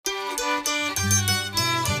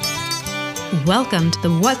Welcome to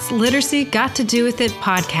the What's Literacy Got to Do With It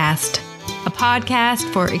podcast, a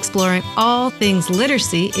podcast for exploring all things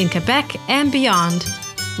literacy in Quebec and beyond.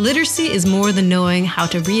 Literacy is more than knowing how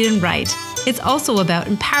to read and write. It's also about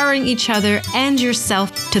empowering each other and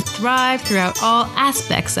yourself to thrive throughout all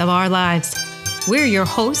aspects of our lives. We're your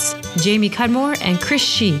hosts, Jamie Cudmore and Chris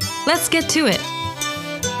Shee. Let's get to it.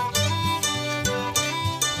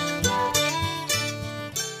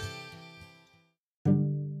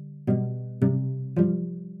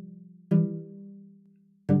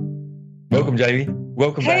 Welcome, Jamie.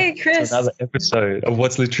 Welcome back Chris. to another episode of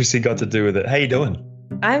What's Literacy Got to Do With It. How you doing?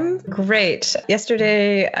 I'm great.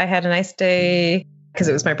 Yesterday, I had a nice day because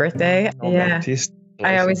it was my birthday. I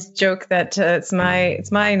always joke that it's my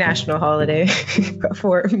national holiday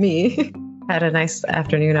for me. Had a nice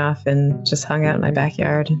afternoon off and just hung out in my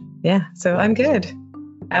backyard. Yeah, so I'm good.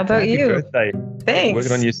 How about Happy you? Birthday. Thanks.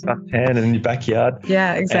 Working on your suntan and in your backyard.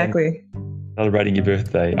 Yeah, exactly. Celebrating your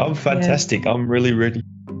birthday. I'm fantastic. Yeah. I'm really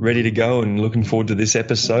ready to go and looking forward to this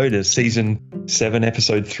episode, season 7,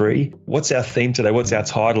 episode 3. What's our theme today? What's our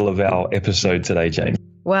title of our episode today, Jamie?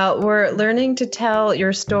 Well, we're learning to tell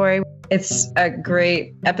your story. It's a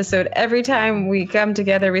great episode. Every time we come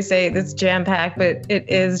together, we say it's jam-packed, but it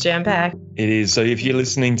is jam-packed. It is. So if you're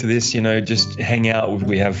listening to this, just hang out.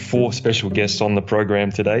 We have 4 special guests on the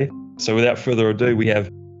program today. So without further ado, we have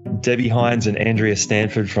Debbie Hines and Andrea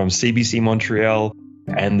Stanford from CBC Montreal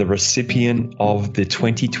and the recipient of the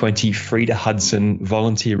 2020 Frida Hudson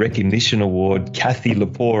Volunteer Recognition Award, Kathy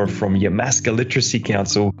Lepore from Yamaska Literacy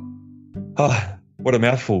Council. Oh, what a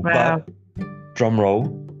mouthful. Wow. But drum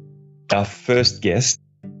roll, our first guest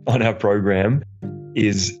on our program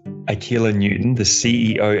is Akilah Newton, the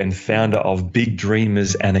CEO and founder of Big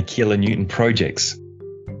Dreamers and Akilah Newton Projects.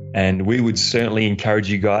 And we would certainly encourage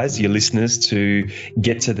you guys, your listeners, to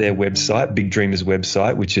get to their website, Big Dreamers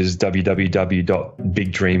website, which is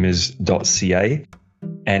www.bigdreamers.ca,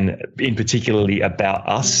 and in particularly about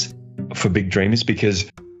us for Big Dreamers,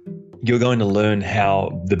 because you're going to learn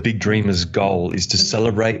how the Big Dreamers goal is to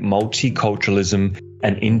celebrate multiculturalism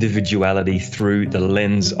and individuality through the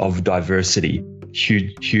lens of diversity.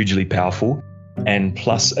 Hugely powerful. And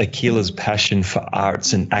plus Akilah's passion for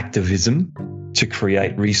arts and activism to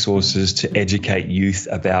create resources to educate youth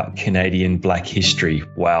about Canadian Black history.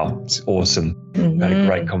 Wow, it's awesome. Mm-hmm. Had a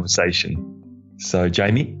great conversation. So,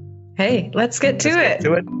 Jamie? Hey, let's get to it.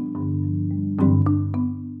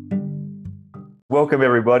 Welcome,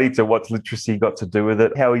 everybody, to What's Literacy Got to Do With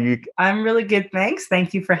It. How are you? I'm really good, thanks.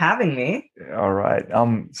 Thank you for having me. All right.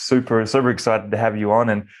 I'm super excited to have you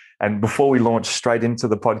on. And before we launch straight into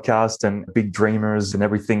the podcast and Big Dreamers and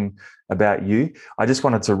everything about you, I just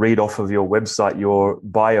wanted to read off of your website, your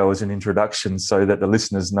bio as an introduction so that the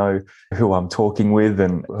listeners know who I'm talking with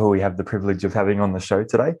and who we have the privilege of having on the show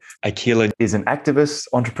today. Akilah is an activist,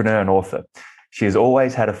 entrepreneur, and author. She has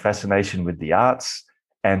always had a fascination with the arts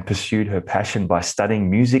and pursued her passion by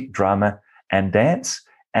studying music, drama, and dance,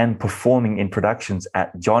 and performing in productions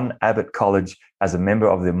at John Abbott College as a member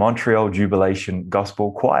of the Montreal Jubilation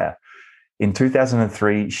Gospel Choir. In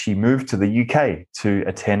 2003, she moved to the UK to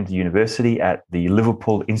attend university at the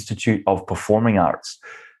Liverpool Institute of Performing Arts.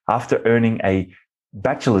 After earning a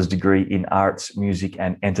bachelor's degree in arts, music,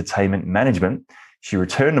 and entertainment management, she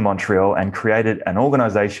returned to Montreal and created an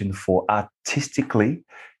organization for artistically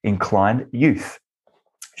inclined youth.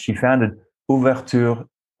 She founded Ouverture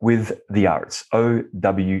with the Arts,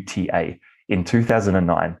 OWTA, in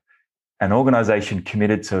 2009, an organization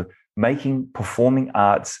committed to making performing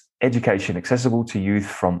arts education accessible to youth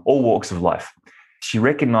from all walks of life. She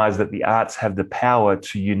recognized that the arts have the power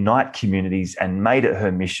to unite communities and made it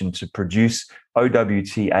her mission to produce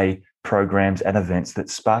OWTA programs and events that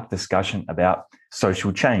spark discussion about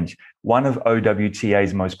social change. One of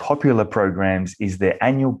OWTA's most popular programs is their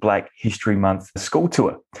annual Black History Month school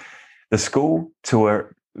tour. The school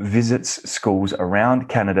tour visits schools around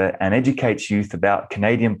Canada and educates youth about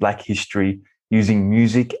Canadian Black history using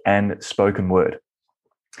music and spoken word.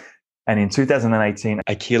 And in 2018,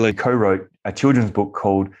 Akilah co-wrote a children's book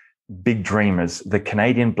called Big Dreamers, the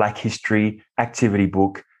Canadian Black History Activity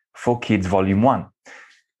Book for Kids, Volume 1.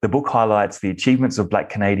 The book highlights the achievements of Black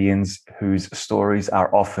Canadians whose stories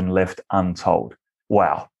are often left untold.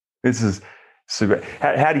 Wow, this is super.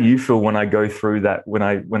 How do you feel when I go through that, when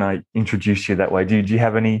I introduce you that way? Do you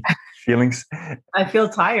have any feelings? I feel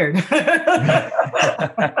tired.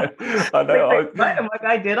 I know. I'm like,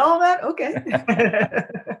 I did all that? Okay.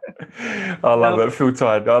 I love it. I feel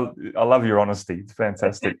tired. I love your honesty. It's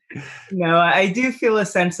fantastic. No, I do feel a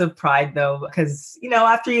sense of pride, though, because,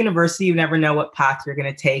 after university, you never know what path you're going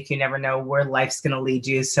to take. You never know where life's going to lead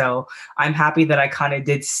you. So I'm happy that I kind of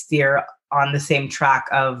did steer on the same track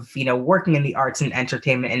of, working in the arts and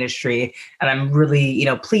entertainment industry. And I'm really,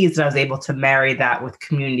 pleased that I was able to marry that with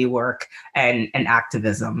community work and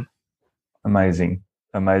activism. Amazing.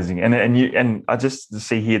 And I just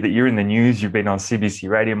see here that you're in the news. You've been on CBC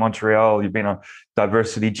Radio Montreal. You've been on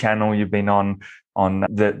Diversity Channel. You've been on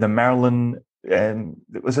the Marilyn,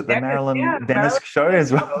 was it the Marilyn Dennis show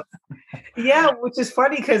as well? Yeah, which is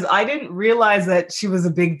funny because I didn't realize that she was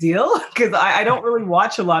a big deal because I don't really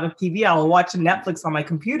watch a lot of TV. I'll watch Netflix on my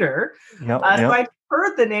computer. So I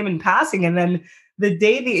heard the name in passing, and then the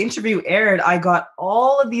day the interview aired, I got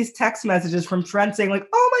all of these text messages from friends saying like,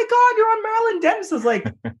 "Oh my God, you're on Marilyn Dennis." I was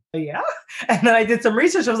like, "Yeah," and then I did some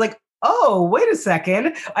research. I was like, "Oh, wait a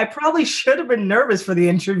second. I probably should have been nervous for the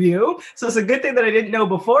interview. So it's a good thing that I didn't know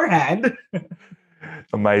beforehand."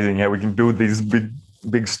 Amazing how we can build these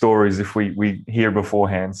big stories if we hear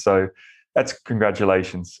beforehand. So that's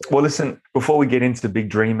congratulations. Well, listen, before we get into Big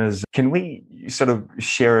Dreamers, can you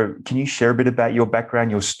share a bit about your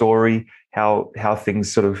background, your story, how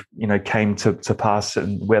things sort of, came to pass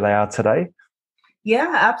and where they are today?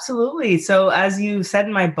 Yeah, absolutely. So as you said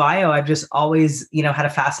in my bio, I've just always, had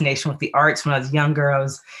a fascination with the arts. When I was younger, I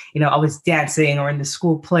was, always dancing or in the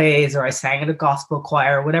school plays, or I sang in a gospel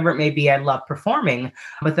choir, whatever it may be. I loved performing.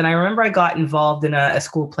 But then I remember I got involved in a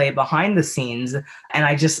school play behind the scenes. And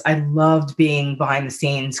I loved being behind the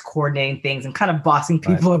scenes, coordinating things and kind of bossing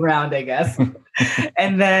people around, I guess.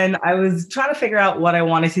 And then I was trying to figure out what I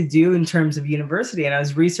wanted to do in terms of university. And I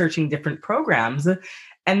was researching different programs.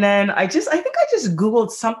 And then I think I just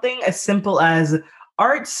Googled something as simple as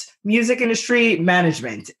arts, music industry,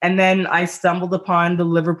 management. And then I stumbled upon the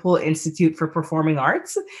Liverpool Institute for Performing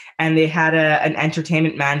Arts, and they had an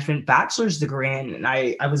entertainment management bachelor's degree. And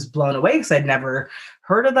I was blown away because I'd never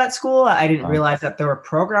heard of that school. I didn't realize that there were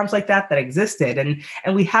programs like that existed.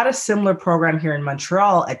 And we had a similar program here in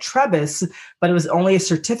Montreal at Trebas, but it was only a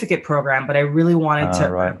certificate program, but I really wanted to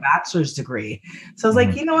earn a bachelor's degree. So I was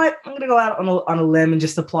like, you know what, I'm going to go out on a limb and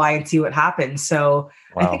just apply and see what happens. So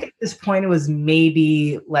I think at this point it was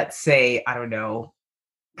maybe, let's say, I don't know,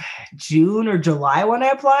 June or July when I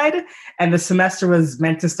applied, and the semester was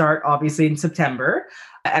meant to start obviously in September.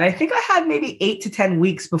 And I think I had maybe 8 to 10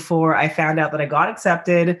 weeks before I found out that I got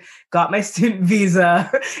accepted, got my student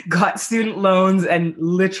visa, got student loans, and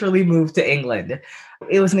literally moved to England.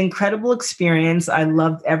 It was an incredible experience. I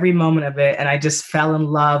loved every moment of it. And I just fell in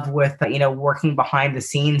love with, working behind the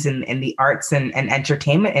scenes in the arts and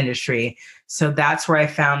entertainment industry. So that's where I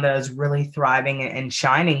found that I was really thriving and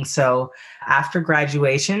shining. So after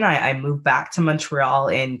graduation, I moved back to Montreal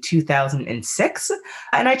in 2006.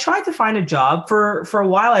 And I tried to find a job. For a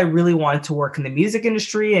while. I really wanted to work in the music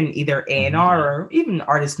industry and either A&R or even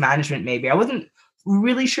artist management, maybe. I wasn't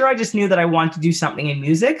really sure. I just knew that I wanted to do something in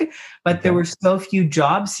music, but there were so few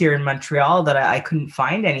jobs here in Montreal that I couldn't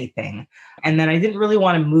find anything. And then I didn't really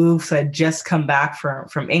want to move. So I'd just come back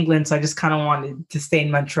from England. So I just kind of wanted to stay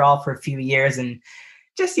in Montreal for a few years and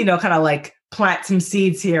just, kind of like plant some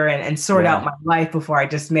seeds here and sort out my life before I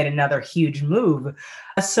just made another huge move.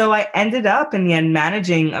 So I ended up in the end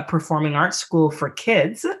managing a performing arts school for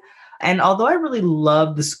kids. And although I really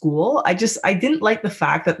loved the school, I didn't like the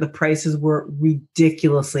fact that the prices were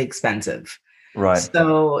ridiculously expensive. Right.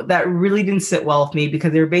 So that really didn't sit well with me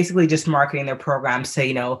because they were basically just marketing their programs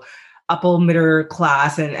to, upper middle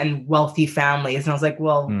class and wealthy families. And I was like,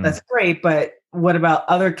 well, that's great. But what about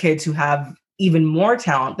other kids who have even more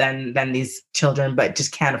talent than these children, but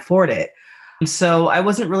just can't afford it? So I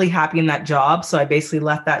wasn't really happy in that job. So I basically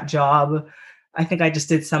left that job. I think I just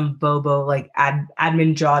did some bobo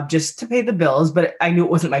admin job just to pay the bills, but I knew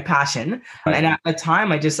it wasn't my passion. Right. And at the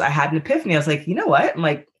time I had an epiphany. I was like, you know what? I'm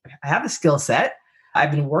like, I have the skill set. I've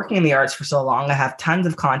been working in the arts for so long. I have tons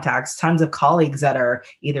of contacts, tons of colleagues that are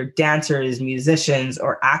either dancers, musicians,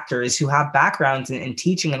 or actors who have backgrounds in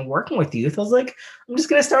teaching and working with youth. I was like, I'm just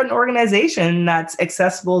going to start an organization that's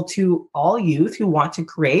accessible to all youth who want to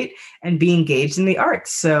create and be engaged in the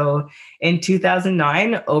arts. So in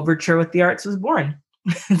 2009, Overture with the Arts was born.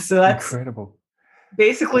 So that's incredible.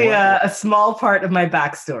 Basically a small part of my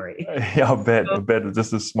backstory. Yeah, I bet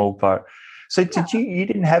just a small part. So you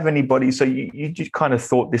didn't have anybody, so you just kind of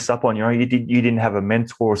thought this up on your own. You didn't have a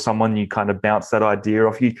mentor or someone you kind of bounced that idea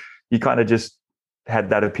off. You kind of just had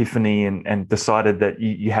that epiphany and decided that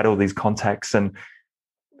you had all these contacts and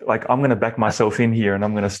like, I'm going to back myself in here and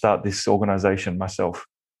I'm going to start this organization myself.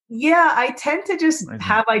 Yeah, I tend to just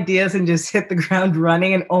have ideas and just hit the ground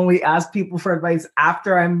running and only ask people for advice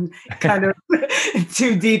after I'm kind of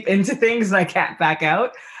too deep into things and I can't back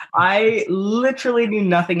out. I literally knew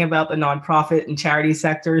nothing about the nonprofit and charity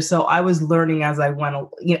sector. So I was learning as I went,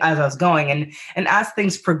 as I was going. And as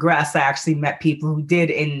things progressed, I actually met people who did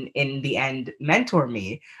in the end mentor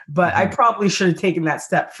me. But I probably should have taken that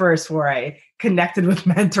step first where I connected with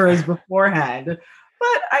mentors beforehand.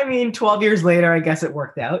 But I mean, 12 years later, I guess it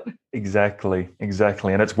worked out. Exactly.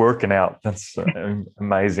 And it's working out. That's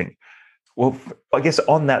amazing. Well, I guess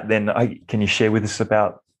on that then, can you share with us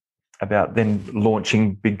about then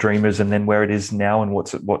launching Big Dreamers and then where it is now and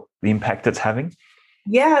what the impact it's having?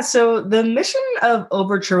 Yeah, so the mission of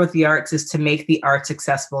Overture with the Arts is to make the arts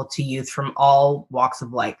accessible to youth from all walks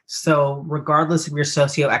of life. So regardless of your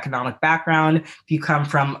socioeconomic background, if you come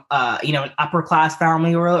from an upper class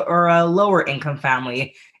family or a lower income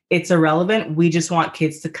family, it's irrelevant. We just want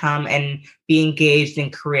kids to come and be engaged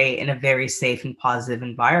and create in a very safe and positive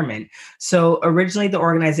environment. So originally the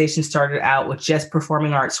organization started out with just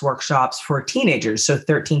performing arts workshops for teenagers, so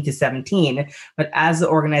 13 to 17. But as the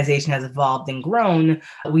organization has evolved and grown,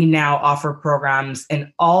 we now offer programs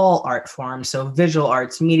in all art forms. So visual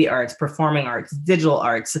arts, media arts, performing arts, digital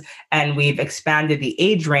arts. And we've expanded the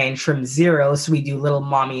age range from 0. So we do little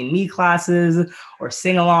mommy and me classes or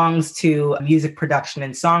sing-alongs to music production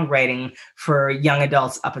and songwriting for young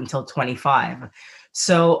adults up until 25.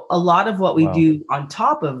 So a lot of what we do on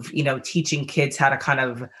top of, teaching kids how to kind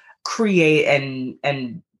of create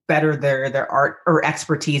and better their art or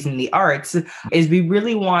expertise in the arts is we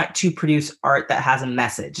really want to produce art that has a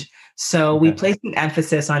message. So we place an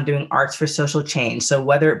emphasis on doing arts for social change. So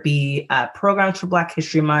whether it be programs for Black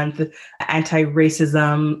History Month,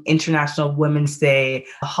 anti-racism, International Women's Day,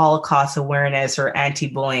 Holocaust awareness, or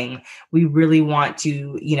anti-bullying, we really want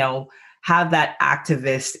to, have that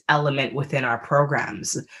activist element within our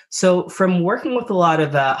programs. So from working with a lot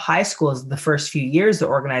of high schools the first few years the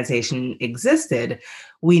organization existed,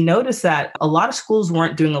 we noticed that a lot of schools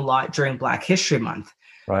weren't doing a lot during Black History Month.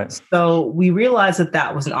 Right. So we realized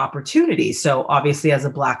that was an opportunity. So obviously as a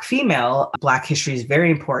Black female, Black history is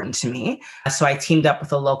very important to me. So I teamed up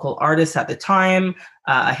with a local artist at the time,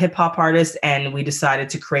 a hip hop artist, and we decided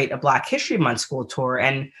to create a Black History Month school tour.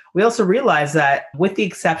 And we also realized that with the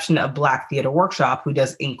exception of Black Theater Workshop, who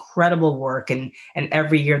does incredible work, and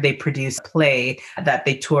every year they produce a play that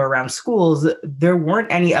they tour around schools, there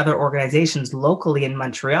weren't any other organizations locally in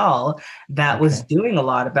Montreal that was doing a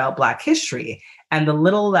lot about Black history. And the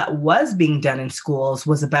little that was being done in schools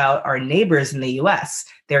was about our neighbors in the US.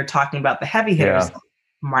 They're talking about the heavy hitters,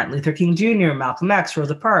 Martin Luther King Jr., Malcolm X,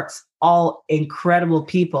 Rosa Parks, all incredible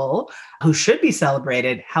people who should be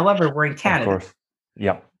celebrated. However, we're in Canada. Of course.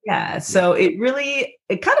 Yeah. So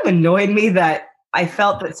it kind of annoyed me that I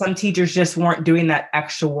felt that some teachers just weren't doing that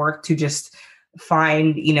extra work to just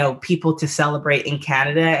find, people to celebrate in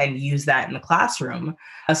Canada and use that in the classroom.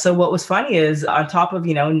 So what was funny is on top of,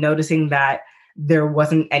 noticing that there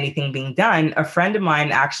wasn't anything being done, a friend of mine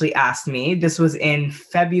actually asked me, this was in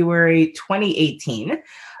February 2018.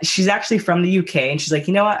 She's actually from the UK. And she's like,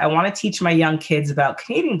 you know what? I want to teach my young kids about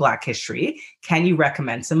Canadian Black history. Can you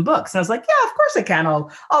recommend some books? And I was like, yeah, of course I can.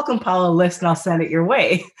 I'll compile a list and I'll send it your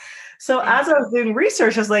way. So as I was doing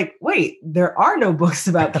research, I was like, wait, there are no books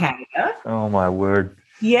about Canada. Oh my word.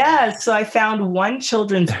 Yeah, so I found one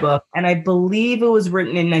children's book, and I believe it was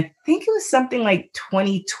written in, I think it was something like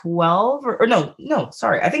 2012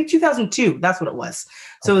 I think 2002. That's what it was.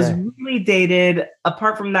 So it was really dated.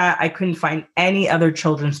 Apart from that, I couldn't find any other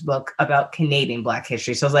children's book about Canadian Black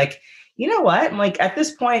history. So I was like, you know what? I'm like, at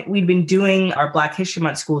this point, we've been doing our Black History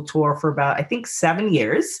Month school tour for about, I think, 7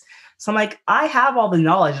 years. So I'm like, I have all the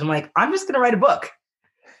knowledge. I'm like, I'm just going to write a book.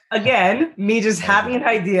 Again, me just having an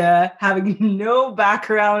idea, having no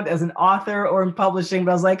background as an author or in publishing,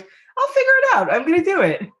 but I was like, I'll figure it out. I'm going to do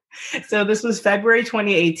it. So this was February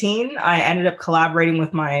 2018. I ended up collaborating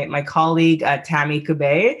with my colleague, Tammy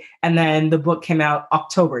Kubay, and then the book came out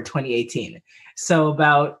October 2018. So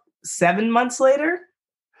about 7 months later.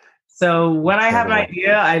 So when I have an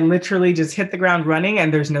idea, I literally just hit the ground running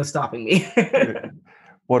and there's no stopping me.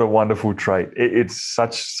 What a wonderful trait. It's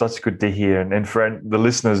such good to hear. And for the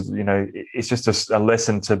listeners, it's just a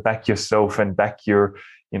lesson to back yourself and back your,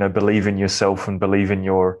 believe in yourself and believe in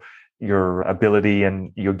your ability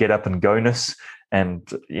and your get up and go-ness. And,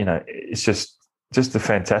 it's just a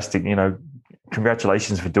fantastic,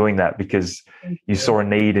 congratulations for doing that, because you saw a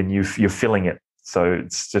need and you're filling it. So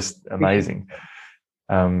it's just amazing.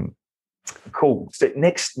 Cool. So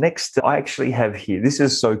next, I actually have here. This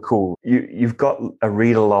is so cool. You've got a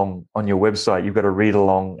read along on your website. You've got a read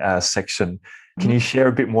along section. Can you share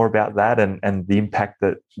a bit more about that and the impact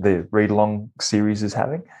that the read along series is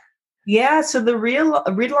having? Yeah, so the real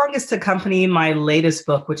read along is to accompany my latest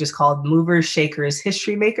book, which is called Movers, Shakers,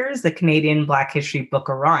 History Makers, the Canadian Black History Book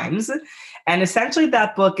of Rhymes. And essentially,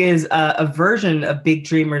 that book is a version of Big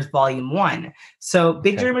Dreamers Volume 1. So,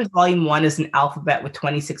 Big Dreamers Volume 1 is an alphabet with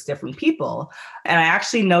 26 different people. And I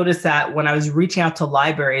actually noticed that when I was reaching out to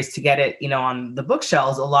libraries to get it, on the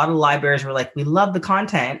bookshelves, a lot of libraries were like, we love the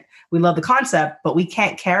content, we love the concept, but we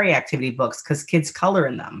can't carry activity books because kids color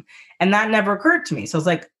in them. And that never occurred to me. So I was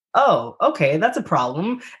like, oh, okay, that's a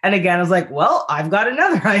problem. And again, I was like, well, I've got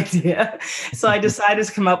another idea. So I decided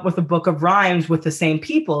to come up with a book of rhymes with the same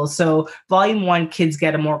people. So volume 1, kids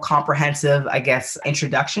get a more comprehensive, I guess,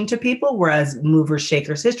 introduction to people, whereas Movers,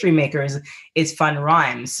 Shakers, History Makers is fun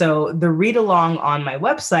rhymes. So the read along on my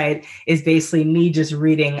website is basically me just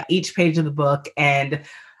reading each page of the book, and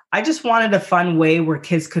I just wanted a fun way where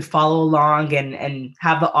kids could follow along and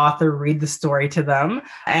have the author read the story to them.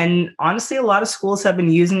 And honestly, a lot of schools have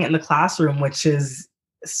been using it in the classroom, which is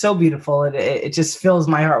so beautiful. It just fills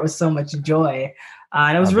my heart with so much joy.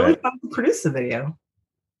 And it was really fun to produce the video.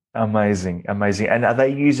 Amazing. And are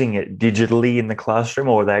they using it digitally in the classroom,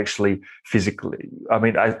 or are they actually physically? I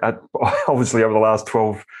mean, I obviously over the last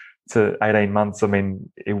 12 to 18 months, I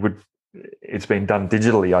mean, it's been done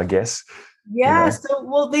digitally, I guess. Yeah,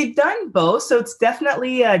 so they've done both. So it's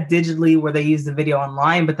definitely digitally where they use the video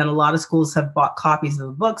online, but then a lot of schools have bought copies of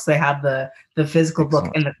the books. They have the physical book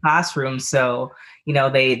in the classroom. So,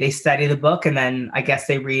 they study the book, and then I guess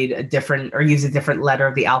they read a different or use a different letter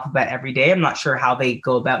of the alphabet every day. I'm not sure how they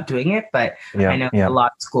go about doing it, but I know a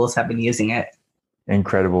lot of schools have been using it.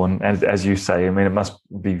 Incredible. And as you say, I mean, it must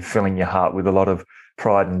be filling your heart with a lot of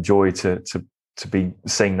pride and joy to be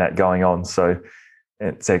seeing that going on. So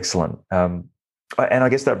it's excellent. And I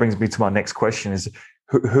guess that brings me to my next question is,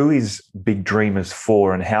 who is Big Dreamers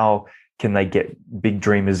for, and how can they get big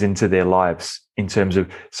dreamers into their lives in terms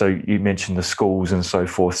of, so you mentioned the schools and so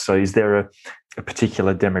forth. So is there a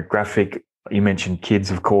particular demographic? You mentioned kids,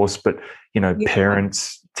 of course, but,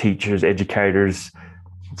 parents, teachers, educators,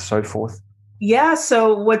 and so forth. Yeah.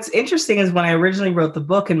 So what's interesting is when I originally wrote the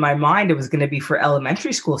book, in my mind, it was going to be for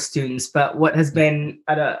elementary school students. But what has been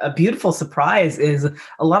a beautiful surprise is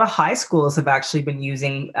a lot of high schools have actually been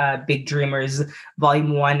using Big Dreamers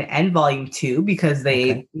Volume 1 and Volume 2 because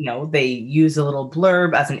they use a little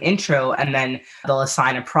blurb as an intro, and then they'll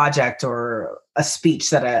assign a project or a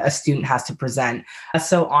speech that a student has to present.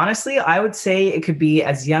 So honestly, I would say it could be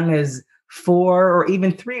as young as 4 or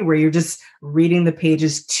even 3, where you're just reading the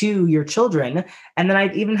pages to your children. And then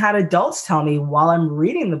I've even had adults tell me while I'm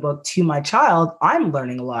reading the book to my child, I'm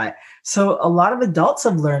learning a lot. So a lot of adults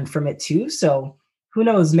have learned from it too. So who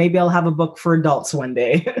knows, maybe I'll have a book for adults one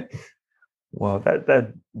day. Well,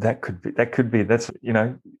 that could be that's,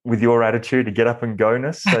 with your attitude to get up and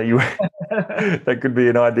go-ness. So that could be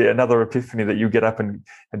an idea, another epiphany that you get up and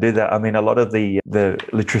do that. I mean, a lot of the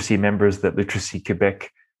literacy members that Literacy Quebec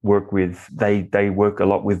work with, they work a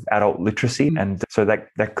lot with adult literacy, and so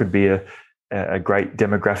that could be a great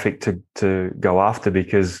demographic to go after,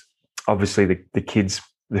 because obviously the kids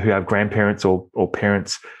who have grandparents or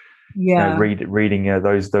parents, reading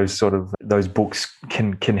those books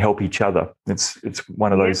can help each other. It's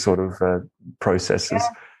one of those sort of processes. Yeah.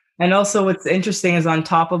 And also what's interesting is, on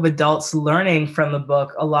top of adults learning from the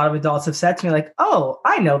book, a lot of adults have said to me like, oh,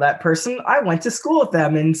 I know that person. I went to school with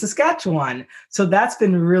them in Saskatchewan. So that's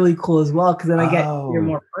been really cool as well, because then I get your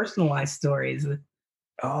more personalized stories.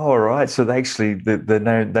 Oh, right. So they actually they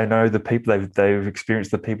know the people, they've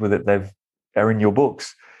experienced the people that are in your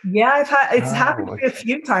books. Yeah, it's happened to me a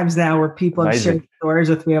few times now where people have shared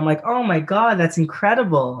stories with me. I'm like, oh my God, that's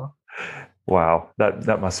incredible. Wow,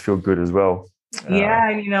 that must feel good as well. Yeah,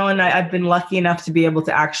 and I've been lucky enough to be able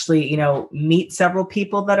to actually, meet several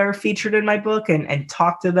people that are featured in my book and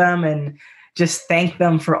talk to them and just thank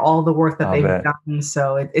them for all the work that they've done.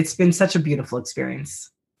 So it's been such a beautiful experience.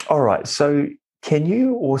 All right. So can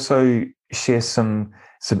you also share some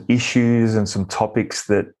issues and some topics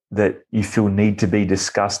that you feel need to be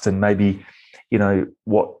discussed, and maybe,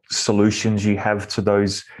 what solutions you have to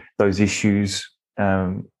those issues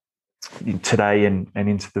today and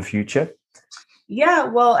into the future? Yeah,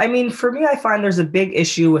 well, I mean, for me, I find there's a big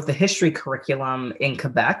issue with the history curriculum in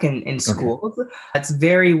Quebec and in schools. Okay. It's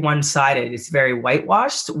very one-sided. It's very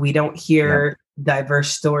whitewashed. We don't hear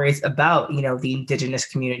diverse stories about, the Indigenous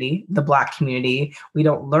community, the Black community. We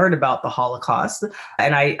don't learn about the Holocaust.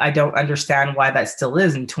 And I don't understand why that still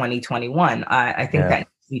is in 2021. I think that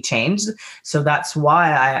needs be changed. So that's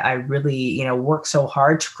why I really, work so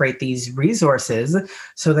hard to create these resources.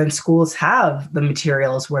 So then schools have the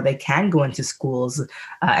materials where they can go into schools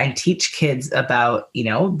and teach kids about,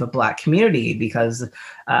 the Black community, because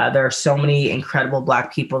there are so many incredible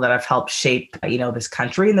Black people that have helped shape, this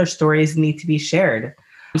country, and their stories need to be shared.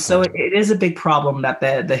 So it is a big problem that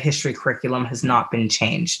the history curriculum has not been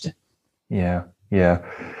changed. Yeah.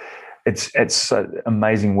 It's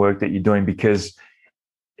amazing work that you're doing, because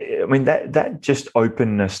I mean that just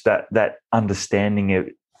openness, that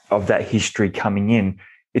understanding of that history coming in,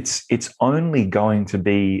 it's only going to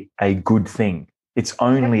be a good thing. It's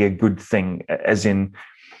only a good thing, as in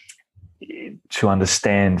to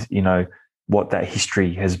understand, what that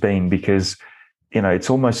history has been, because, it's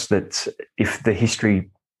almost that if the history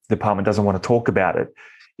department doesn't want to talk about it,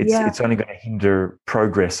 it's only going to hinder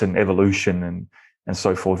progress and evolution and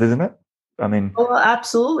so forth, isn't it? I mean, well,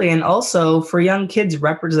 absolutely. And also for young kids,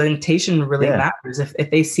 representation really matters. If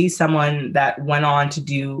they see someone that went on to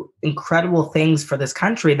do incredible things for this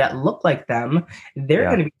country that look like them, they're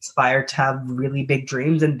going to be inspired to have really big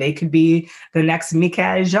dreams, and they could be the next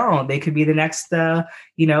Mikael Jean. They could be the next,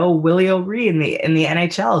 Willie O'Ree in the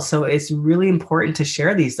NHL. So it's really important to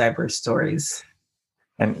share these diverse stories.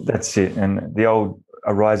 And that's it. And the old,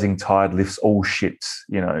 a rising tide lifts all ships,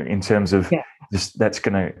 in terms of just, that's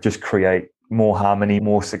going to just create more harmony,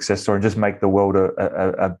 more success story, and just make the world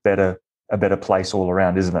a better place all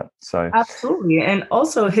around, isn't it? So absolutely. And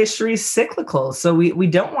also history is cyclical. So we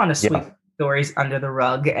don't want to sweep stories under the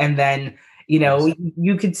rug. And then,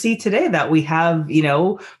 you could see today that we have,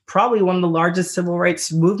 probably one of the largest civil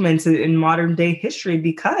rights movements in modern day history,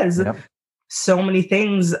 because so many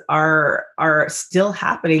things are still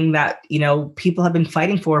happening that, people have been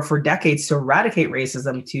fighting for decades to eradicate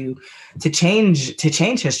racism, to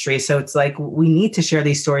change history. So it's like, we need to share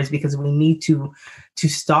these stories because we need to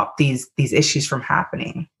stop these issues from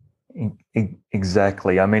happening.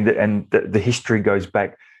 Exactly. I mean, and the history goes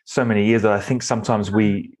back so many years that I think sometimes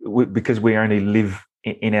we because we only live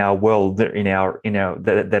in our world, in our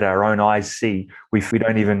that our own eyes see, we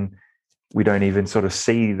don't even sort of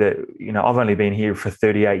see that, I've only been here for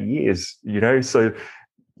 38 years, so,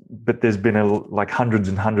 but there's been hundreds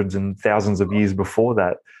and hundreds and thousands of years before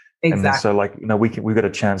that. Exactly. And so we've got a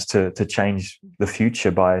chance to change the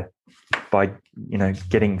future by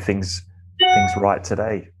getting things right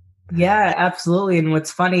today. Yeah, absolutely. And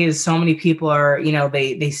what's funny is so many people are,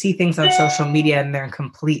 they see things on social media and they're in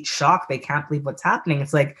complete shock. They can't believe what's happening.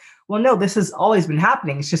 It's like, well, no, this has always been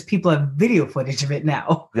happening. It's just people have video footage of it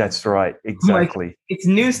now. That's right. Exactly. Like, it's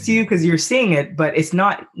news to you because you're seeing it, but it's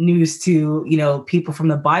not news to, people from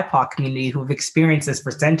the BIPOC community who have experienced this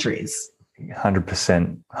for centuries.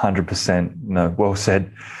 100%. No, well said.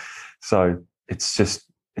 So it's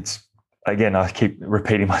again, I keep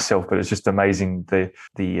repeating myself, but it's just amazing the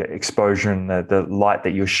exposure and the light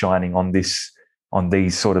that you're shining on these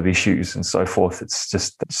sort of issues and so forth. It's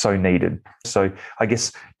just so needed. So I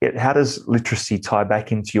guess, how does literacy tie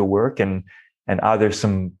back into your work, and are there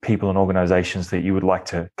some people and organizations that you would like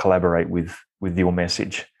to collaborate with your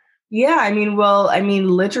message? Yeah,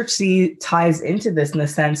 literacy ties into this in the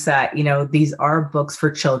sense that, these are books for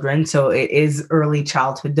children. So it is early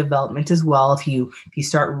childhood development as well. If you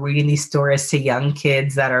start reading these stories to young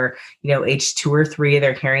kids that are, age 2 or 3,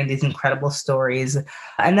 they're hearing these incredible stories.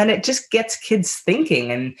 And then it just gets kids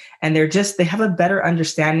thinking, and they have a better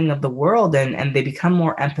understanding of the world, and they become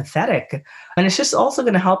more empathetic. And it's just also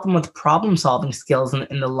going to help them with problem solving skills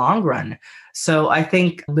in the long run. So I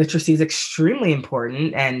think literacy is extremely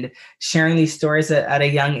important, and sharing these stories at a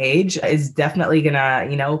young age is definitely going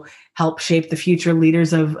to, help shape the future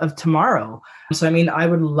leaders of tomorrow. So, I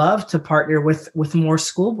would love to partner with more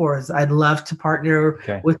school boards. I'd love to partner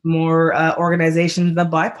with more organizations in the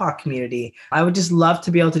BIPOC community. I would just love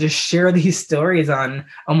to be able to just share these stories on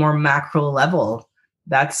a more macro level.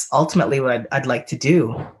 That's ultimately what I'd like to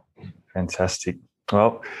do. Fantastic.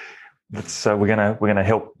 Well, we're gonna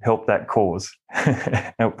help that cause.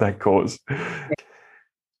 Help that cause.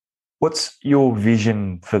 What's your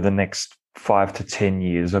vision for the next 5 to 10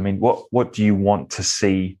 years? What do you want to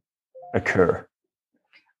see occur?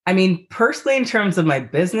 Personally, in terms of my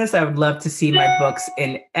business, I would love to see my books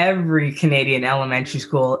in every Canadian elementary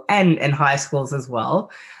school and high schools as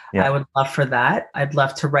well. Yeah. I would love for that. I'd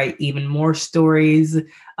love to write even more stories.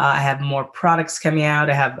 I have more products coming out.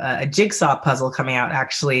 I have a jigsaw puzzle coming out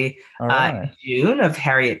actually in June of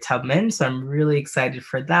Harriet Tubman. So I'm really excited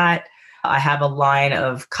for that. I have a line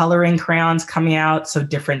of coloring crayons coming out, so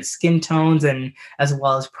different skin tones and as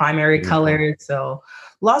well as primary colors. So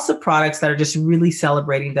lots of products that are just really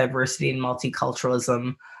celebrating diversity and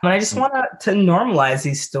multiculturalism. And I just want to normalize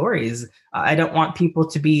these stories. I don't want people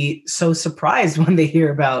to be so surprised when they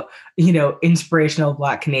hear about, inspirational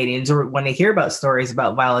Black Canadians, or when they hear about stories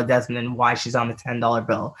about Viola Desmond and why she's on the $10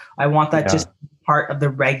 bill. I want that just part of the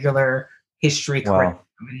regular history curriculum.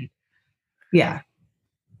 Yeah.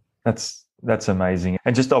 That's amazing.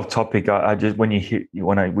 And just off topic, I just when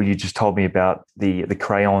you just told me about the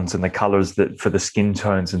crayons and the colors that for the skin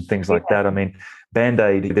tones and things like that. I mean,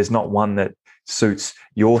 Band-Aid, there's not one that suits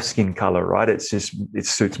your skin color, right? It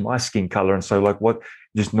suits my skin color. And so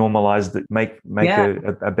just normalize that, make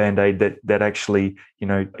a Band-Aid that actually,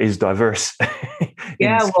 is diverse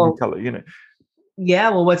in skin color, Yeah,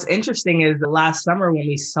 well, what's interesting is the last summer when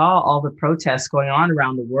we saw all the protests going on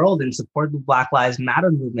around the world in support of the Black Lives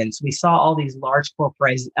Matter movements, we saw all these large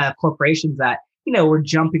corporations that, were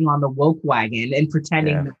jumping on the woke wagon and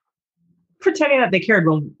pretending that they cared.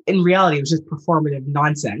 Well, in reality, it was just performative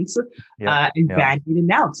nonsense. Band-Aid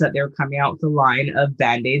announced that they were coming out with a line of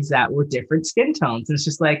Band-Aids that were different skin tones. And it's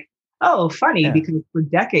just like, oh, funny, because for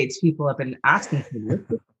decades, people have been asking for this.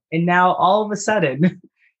 And now all of a sudden...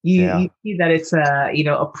 You see that it's a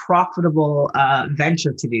profitable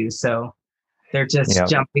venture to do. So they're just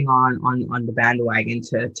jumping on the bandwagon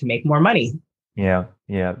to make more money. Yeah.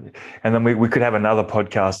 And then we could have another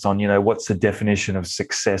podcast on, what's the definition of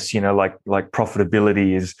success, like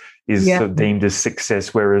profitability is sort of deemed as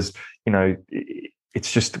success, whereas,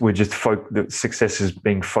 it's just, the success is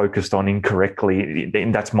being focused on incorrectly.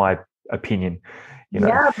 And that's my opinion.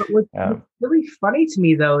 But what's really funny to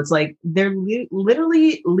me, though, it's like they're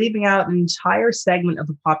literally leaving out an entire segment of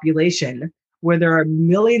the population where there are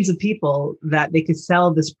millions of people that they could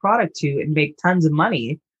sell this product to and make tons of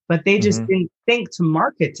money, but they just didn't think to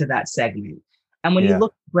market to that segment. And when you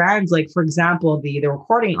look at brands like, for example, the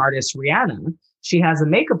recording artist Rihanna, she has a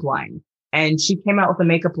makeup line, and she came out with a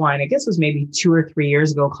makeup line, I guess it was maybe 2 or 3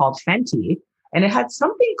 years ago, called Fenty. And it had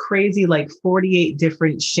something crazy like 48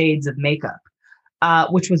 different shades of makeup.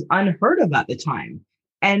 Which was unheard of at the time.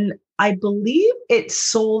 And I believe it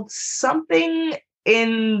sold something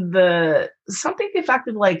the effect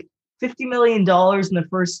of like $50 million in the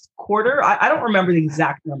first quarter. I don't remember the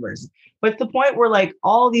exact numbers, but the point where like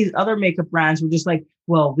all these other makeup brands were just like,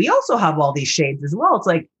 well, we also have all these shades as well. It's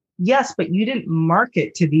like, yes, but you didn't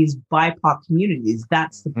market to these BIPOC communities.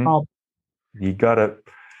 That's the problem. You got it.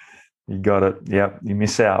 Yeah, you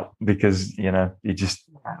miss out because, you just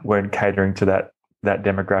weren't catering to that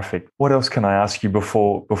demographic. What else can I ask you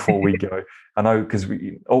before we go? I know because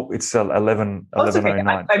it's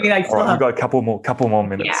 11:09. I mean, I still have... We've got a couple more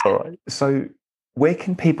minutes. Yeah. All right. So where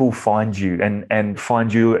can people find you and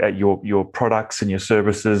find you at your products and your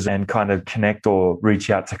services and kind of connect or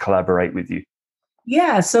reach out to collaborate with you?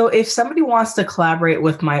 Yeah. So if somebody wants to collaborate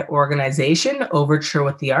with my organization, Overture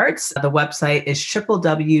with the Arts, the website is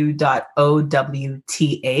www.owta.org.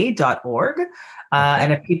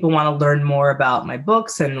 And if people want to learn more about my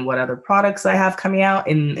books and what other products I have coming out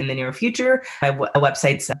in the near future, my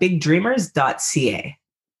website's bigdreamers.ca.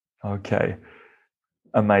 Okay.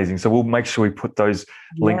 Amazing. So we'll make sure we put those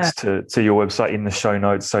links to your website in the show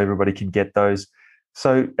notes so everybody can get those.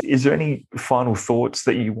 So is there any final thoughts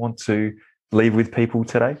that you want to leave with people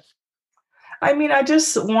today? I mean, I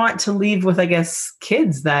just want to leave with, I guess,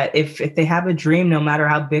 kids that if they have a dream, no matter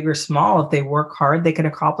how big or small, if they work hard, they can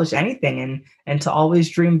accomplish anything, and to always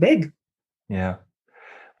dream big. Yeah.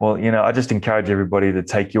 Well, I just encourage everybody to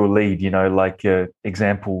take your lead,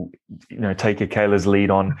 example, take Kayla's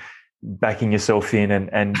lead on backing yourself in.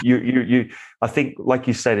 And you, I think, like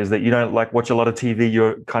you said, is that you don't watch a lot of TV.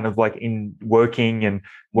 You're kind of in working and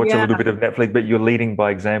watch a little bit of Netflix, but you're leading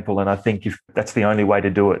by example. And I think if that's the only way to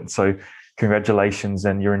do it. So congratulations.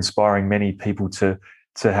 And you're inspiring many people to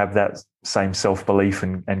have that same self-belief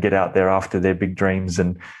and get out there after their big dreams.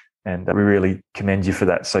 And we really commend you for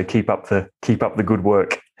that. So keep up the good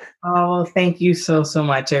work. Oh, thank you so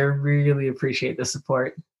much. I really appreciate the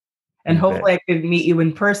support. And hopefully I could meet you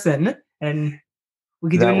in person and we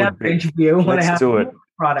could do another interview when I have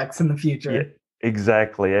products in the future. Yeah,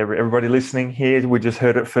 exactly. Everybody listening here, we just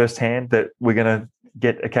heard it firsthand that we're going to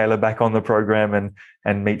get Kayla back on the program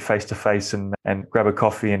and meet face to face and grab a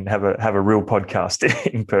coffee and have a real podcast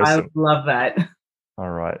in person. I love that. All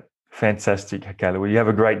right. Fantastic, Kayla. Well, you have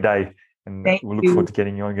a great day and we'll look forward to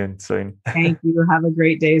getting you on again soon. Thank you. Have a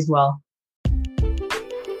great day as well.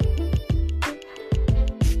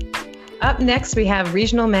 Up next, we have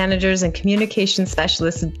regional managers and communication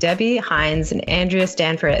specialists Debbie Hines and Andrea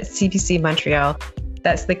Stanford at CBC Montreal.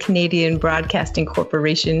 that's the Canadian Broadcasting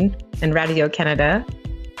Corporation and Radio-Canada,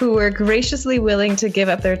 who were graciously willing to give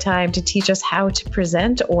up their time to teach us how to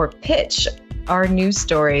present or pitch our news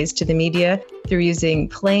stories to the media through using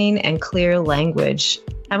plain and clear language.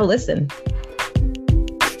 Have a listen.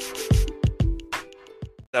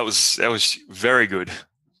 That was very good.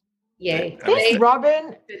 Yay. Thanks,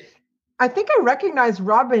 Robin. I think I recognize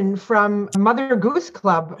Robin from Mother Goose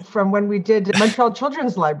Club from when we did Montreal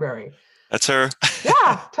Children's Library. That's her.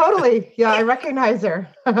 Yeah, totally. Yeah, I recognize her.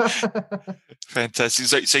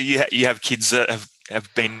 Fantastic. So you have kids that have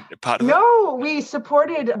been a part of it? No, we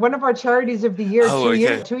supported one of our charities of the year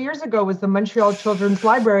 2 years ago was the Montreal Children's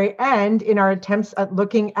Library. And in our attempts at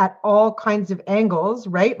looking at all kinds of angles,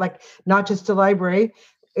 right? Like not just a library,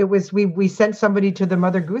 it was we sent somebody to the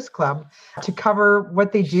Mother Goose Club to cover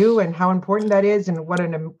what they do and how important that is and what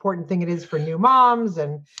an important thing it is for new moms.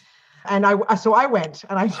 And I went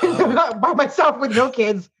and I did by myself with no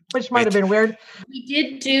kids, which might have been weird. We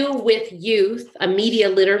did do with youth a media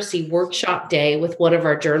literacy workshop day with one of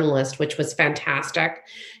our journalists, which was fantastic.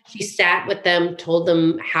 She sat with them, told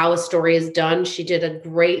them how a story is done. She did a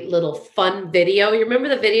great little fun video. You remember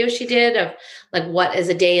the video she did of like, what is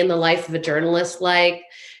a day in the life of a journalist like?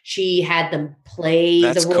 She had them play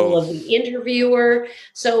the role of the interviewer.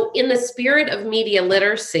 So in the spirit of media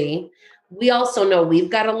literacy, we also know we've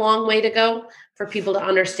got a long way to go for people to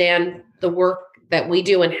understand the work that we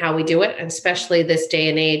do and how we do it, and especially this day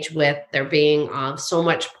and age with there being so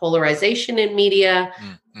much polarization in media,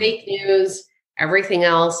 fake news, everything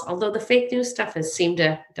else. Although the fake news stuff has seemed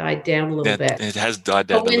to die down a little bit. It has died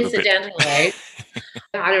down a little bit. Coincidentally,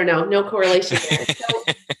 I don't know, no correlation there. So,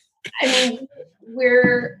 I mean,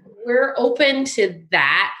 we're open to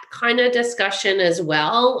that kind of discussion as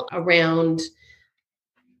well around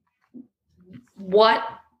what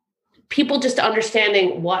people just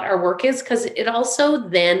understanding what our work is, because it also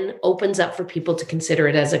then opens up for people to consider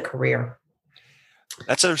it as a career.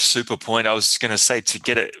 That's a super point. I was going to say, to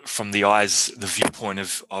get it from the viewpoint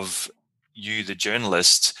of you, the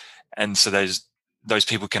journalist, and so those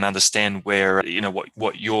people can understand where,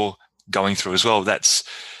 what you're going through as well. That's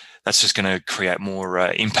just going to create more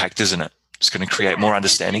impact, isn't it? It's going to create more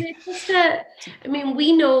understanding. It's just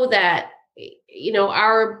we know that,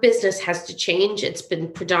 our business has to change. There's been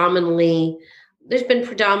predominantly, it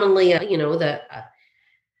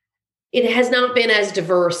has not been as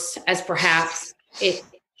diverse as perhaps it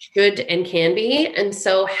should and can be. And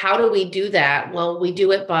so how do we do that? Well, we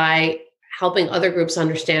do it by helping other groups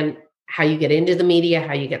understand how you get into the media,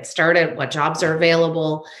 how you get started, what jobs are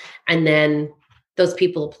available. And then those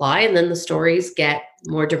people apply, and then the stories get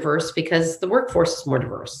more diverse because the workforce is more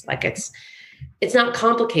diverse. Like it's not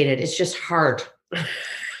complicated. It's just hard.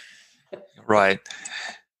 Right.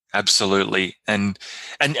 Absolutely. And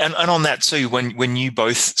on that too, when you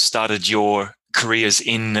both started your careers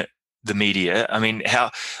in the media, I mean,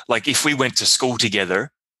 if we went to school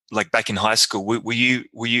together, like back in high school, did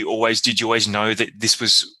you always know that this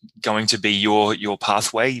was going to be your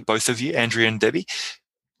pathway, both of you, Andrea and Debbie?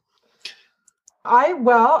 I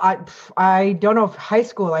don't know if high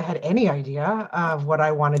school I had any idea of what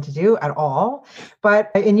I wanted to do at all, but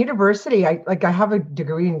in university, I have a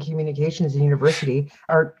degree in communications in university,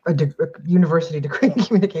 or a university degree in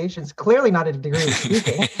communications, clearly not a degree in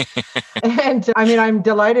speaking. And I mean, I'm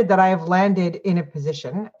delighted that I have landed in a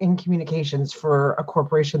position in communications for a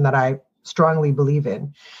corporation that I strongly believe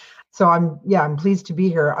in. So I'm pleased to be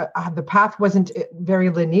here. The path wasn't very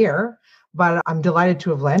linear, but I'm delighted to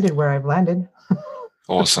have landed where I've landed.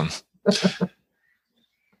 Awesome.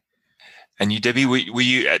 And you, Debbie, were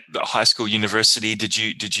you at high school, university? Did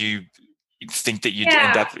you think that you'd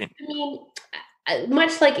end up in? I mean,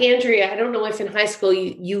 much like Andrea, I don't know if in high school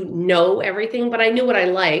you know everything, but I knew what I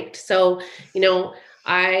liked. So,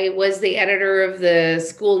 I was the editor of the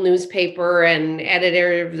school newspaper and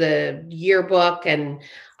editor of the yearbook, and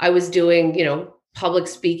I was doing, public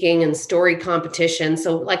speaking and story competition.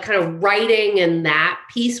 So like kind of writing and that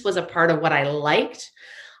piece was a part of what I liked.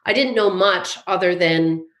 I didn't know much other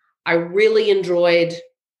than I really enjoyed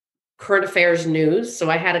current affairs news. So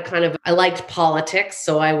I liked politics.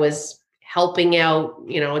 So I was helping out,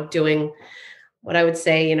 doing what I would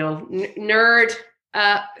say, current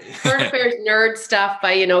affairs nerd stuff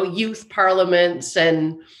by, youth parliaments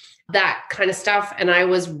and that kind of stuff. And I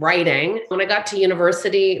was writing. When I got to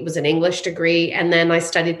university, it was an English degree. And then I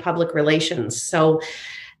studied public relations. So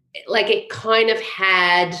it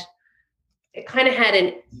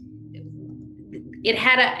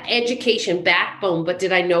had an education backbone, but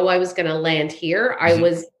did I know I was going to land here? I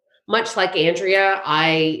was much like Andrea.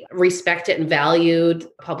 I respected and valued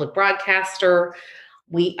public broadcaster,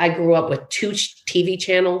 I grew up with 2 TV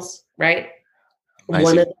channels, right? Amazing.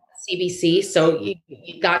 One of them CBC. So you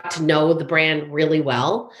got to know the brand really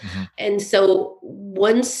well. And so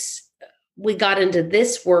once we got into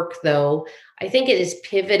this work, though, I think it has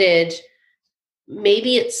pivoted.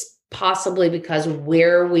 Maybe it's possibly because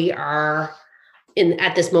where we are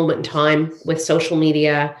at this moment in time with social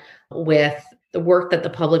media, with the work that the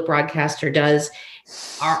public broadcaster does,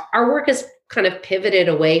 our work has kind of pivoted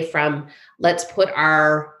away from let's put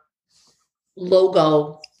our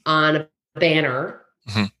logo on a banner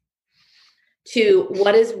to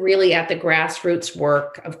what is really at the grassroots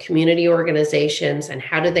work of community organizations and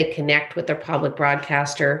how do they connect with their public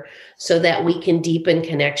broadcaster so that we can deepen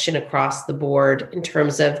connection across the board in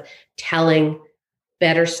terms of telling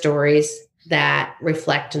better stories that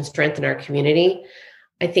reflect and strengthen our community.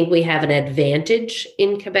 I think we have an advantage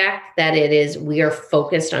in Quebec that we are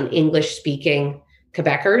focused on English speaking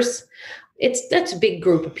Quebecers. That's a big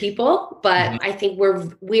group of people, but I think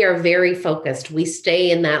we are very focused. We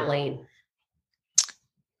stay in that lane.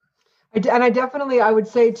 And I would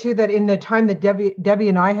say too that in the time that Debbie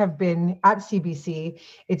and I have been at CBC,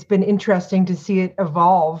 it's been interesting to see it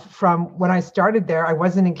evolve from when I started there. I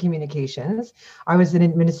wasn't in communications, I was in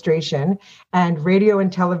administration, and radio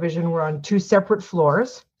and television were on 2 separate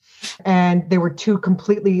floors. And they were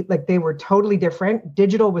they were totally different.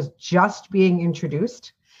 Digital was just being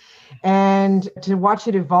introduced. And to watch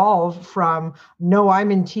it evolve from, no,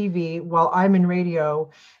 I'm in TV while I'm in radio,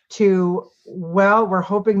 to, well, we're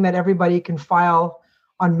hoping that everybody can file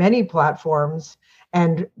on many platforms,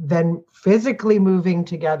 and then physically moving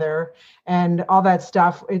together and all that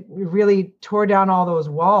stuff. It really tore down all those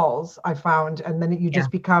walls, I found. And then you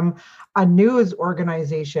just become a news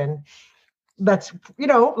organization. That's,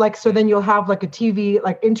 so then you'll have like a TV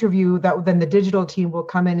interview that then the digital team will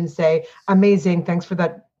come in and say, amazing, thanks for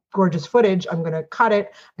that gorgeous footage. I'm going to cut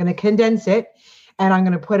it, I'm going to condense it, and I'm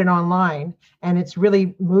going to put it online. And it's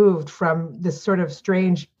really moved from this sort of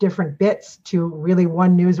strange different bits to really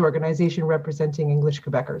one news organization representing English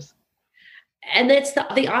Quebecers. And it's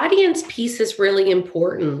the audience piece is really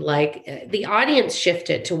important. Like the audience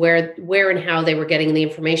shifted to where and how they were getting the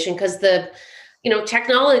information, because the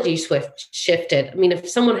technology shifted. I mean, if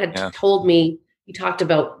someone had told me, you talked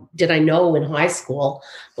about, did I know in high school?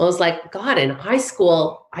 Well, I was like, God, in high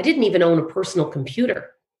school, I didn't even own a personal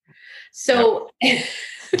computer. So,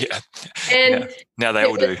 and now they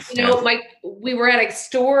all do. We were at a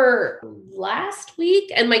store last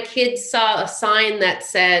week, and my kids saw a sign that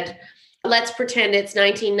said, let's pretend it's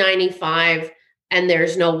 1995 and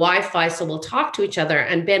there's no Wi-Fi, so we'll talk to each other.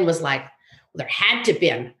 And Ben was like, well, there had to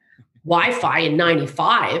been Wi-Fi in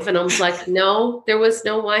 95. And I was like, no, there was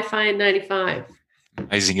no Wi-Fi in 95.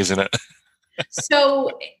 Amazing, isn't it?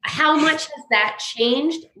 So how much has that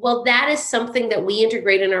changed? Well, that is something that we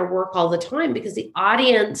integrate in our work all the time, because the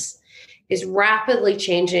audience is rapidly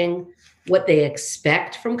changing what they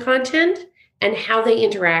expect from content and how they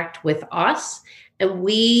interact with us. And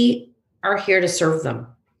we are here to serve them.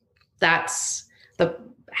 That's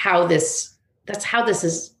how this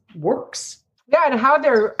works. Yeah, and how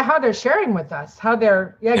they're sharing with us,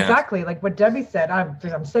 exactly like what Debbie said.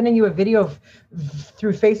 I'm sending you a video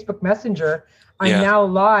through Facebook Messenger. I'm now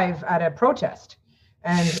live at a protest,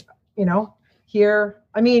 and here.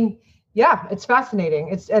 I mean, it's fascinating.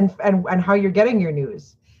 It's and how you're getting your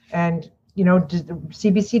news, and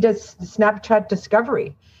CBC does Snapchat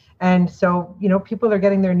Discovery, and so people are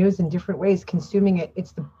getting their news in different ways, consuming it.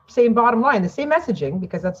 It's the same bottom line, the same messaging,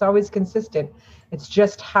 because that's always consistent. It's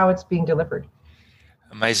just how it's being delivered.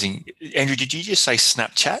 Amazing. Andrew, did you just say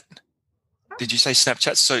Snapchat? Did you say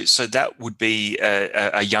Snapchat? So that would be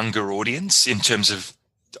a younger audience in terms of,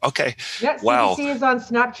 okay. Yeah, wow. CBC is on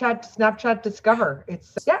Snapchat Discover.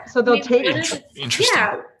 So they'll take it. Interesting.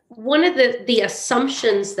 Yeah. One of the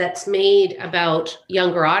assumptions that's made about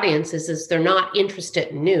younger audiences is they're not interested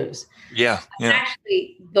in news. Yeah. That's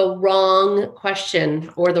actually the wrong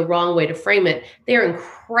question, or the wrong way to frame it. They're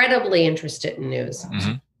incredibly interested in news.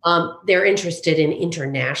 Mm-hmm. They're interested in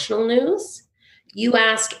international news. You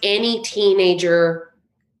ask any teenager,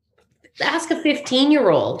 ask a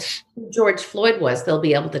 15-year-old who George Floyd was, they'll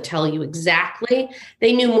be able to tell you exactly.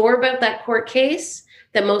 They knew more about that court case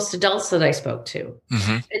than most adults that I spoke to.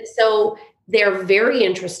 Mm-hmm. And so they're very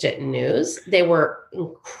interested in news. They were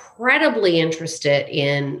incredibly interested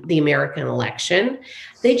in the American election.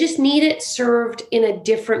 They just need it served in a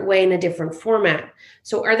different way, in a different format.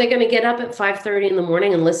 So are they going to get up at 5:30 in the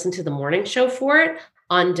morning and listen to the morning show for it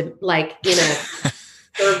served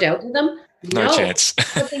out to them? No chance.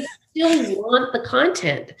 But they still want the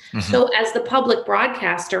content. Mm-hmm. So as the public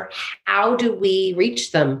broadcaster, how do we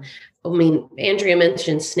reach them? I mean, Andrea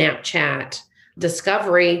mentioned Snapchat,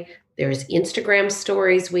 Discovery. There's Instagram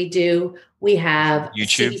stories we do. We have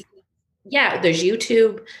YouTube. CBC. Yeah, there's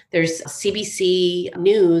YouTube. There's CBC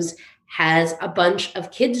News has a bunch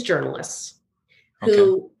of kids journalists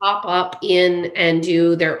who pop up in and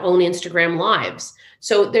do their own Instagram lives.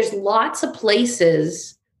 So there's lots of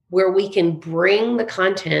places where we can bring the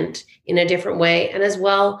content in a different way. And as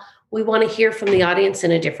well, we want to hear from the audience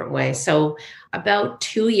in a different way. So about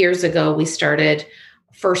 2 years ago, we started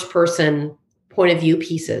first person point of view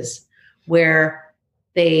pieces where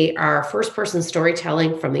they are first person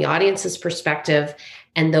storytelling from the audience's perspective.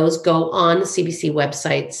 And those go on the CBC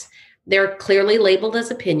websites. They're clearly labeled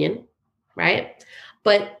as opinion, right?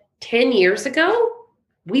 But 10 years ago,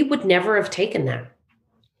 we would never have taken that.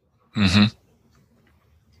 Mm-hmm.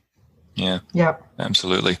 Yeah. Yep.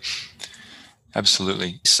 Absolutely.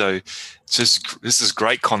 So this is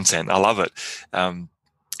great content. I love it.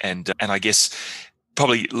 And I guess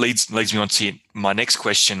probably leads me on to my next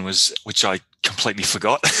question which I completely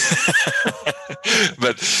forgot.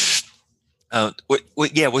 But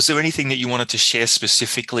was there anything that you wanted to share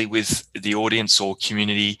specifically with the audience or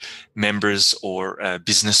community members or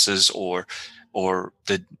businesses or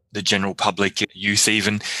the general public, youth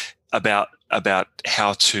even, about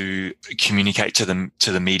how to communicate to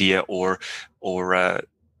the media or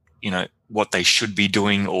what they should be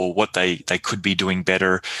doing or what they could be doing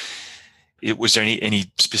better? Was there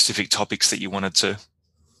any specific topics that you wanted to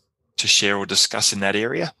share or discuss in that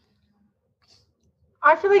area?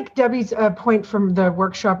 I feel like Debbie's point from the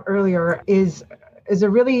workshop earlier is a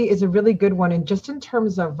really good one, and just in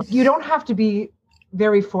terms of, you don't have to be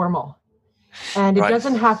very formal, and it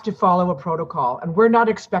doesn't have to follow a protocol, and we're not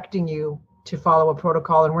expecting you to follow a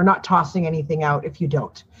protocol, and we're not tossing anything out if you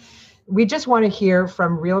don't. We just want to hear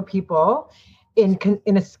from real people in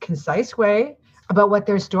a concise way about what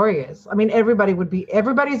their story is. I mean,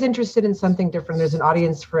 everybody's interested in something different. There's an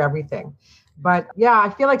audience for everything. But yeah, I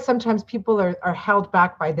feel like sometimes people are held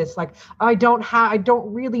back by this, like, I don't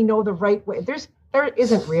really know the right way. There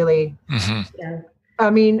isn't really, I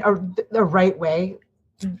mean, a right way.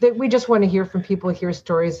 We just want to hear from people, hear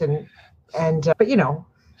stories and but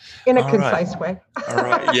in a concise way. All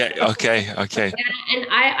right. Yeah. Okay. Yeah, and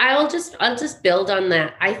I'll just build on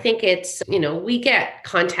that. I think it's, we get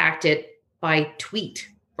contacted by tweet,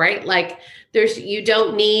 right? Like you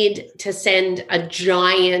don't need to send a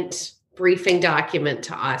giant briefing document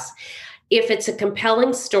to us. If it's a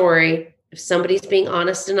compelling story, if somebody's being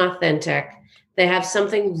honest and authentic, they have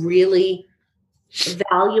something really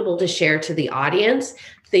valuable to share to the audience,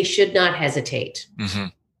 they should not hesitate. Mm-hmm.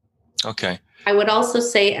 Okay. I would also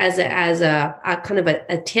say as a kind of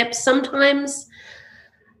a tip, sometimes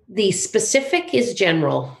the specific is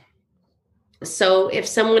general. So if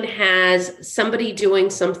someone has somebody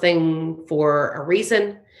doing something for a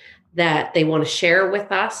reason that they want to share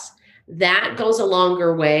with us, that goes a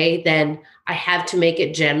longer way than I have to make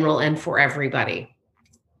it general and for everybody.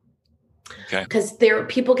 Okay. Because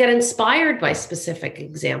people get inspired by specific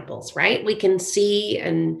examples, right? We can see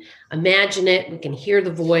and imagine it. We can hear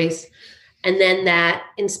the voice. And then that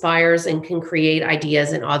inspires and can create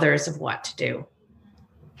ideas in others of what to do.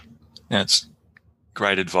 That's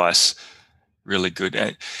great advice. Really good.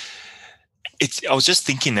 I was just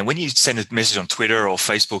thinking that when you send a message on Twitter or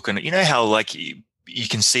Facebook, and you know how like you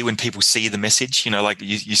can see when people see the message, like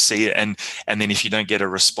you see it, and then if you don't get a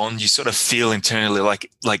response, you sort of feel internally like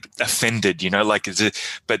offended, like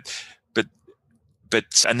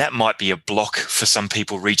but and that might be a block for some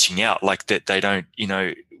people reaching out, like that they don't,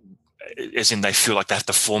 as in they feel like they have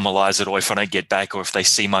to formalize it, or if I don't get back, or if they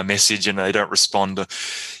see my message and they don't respond, but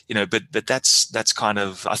that's kind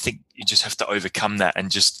of, I think you just have to overcome that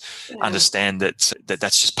and just understand that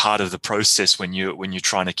that's just part of the process when you're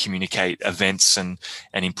trying to communicate events and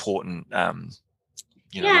important events.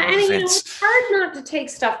 It's hard not to take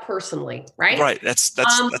stuff personally, right? Right. That's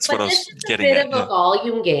what I was getting at. It's a bit of a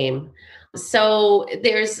volume game. So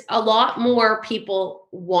there's a lot more people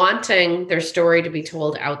wanting their story to be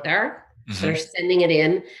told out there. Mm-hmm. That are sending it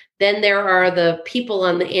in. Then there are the people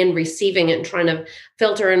on the end receiving it and trying to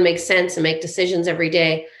filter and make sense and make decisions every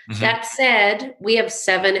day. Mm-hmm. That said, we have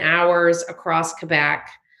 7 hours across Quebec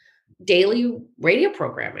daily radio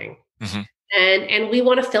programming. Mm-hmm. And we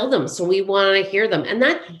want to fill them. So we want to hear them. And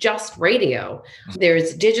that's just radio.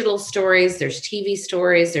 There's digital stories, there's TV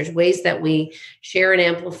stories, there's ways that we share and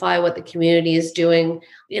amplify what the community is doing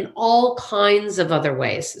in all kinds of other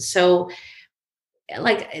ways. So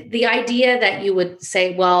like the idea that you would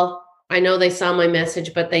say, well, I know they saw my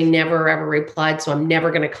message, but they never ever replied, so I'm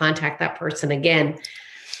never going to contact that person again.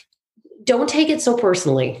 don't take it so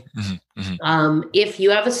personally. If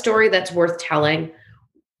you have a story that's worth telling,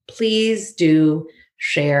 please do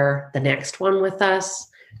share the next one with us.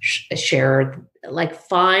 Share, like,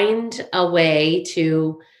 find a way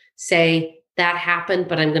to say that happened,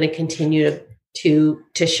 but I'm going to continue to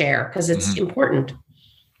share because it's important.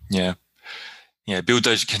 Yeah. Build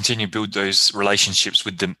those relationships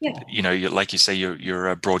with them. Yeah. You know, like you say, you're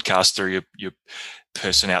a broadcaster, you're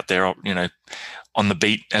person out there, you know, on the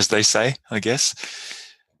beat, as they say, I guess.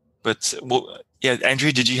 But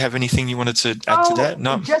Andrea, did you have anything you wanted to add to that?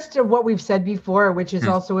 No, just what we've said before, which is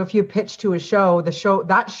also, if you pitch to a show,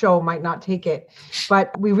 that show might not take it,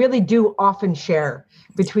 but we really do often share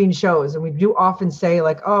between shows, and we do often say,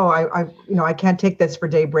 like, oh, I can't take this for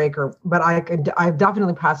daybreak, but I've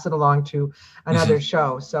definitely passed it along to another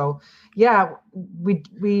show. So yeah,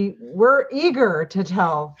 we're eager to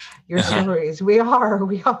tell your stories. We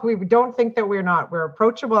don't think that we're not. We're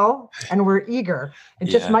approachable and we're eager. It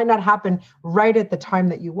just might not happen right at the time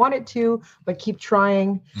that you want it to, but keep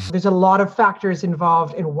trying. There's a lot of factors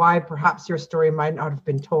involved in why perhaps your story might not have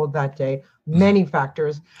been told that day. Many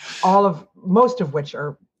factors, most of which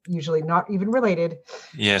are usually not even related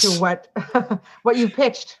to what you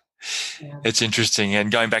pitched. Yeah. It's interesting.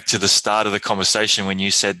 And going back to the start of the conversation, when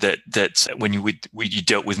you said that when you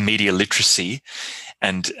dealt with media literacy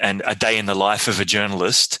and a day in the life of a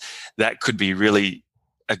journalist, that could be really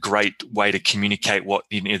a great way to communicate what,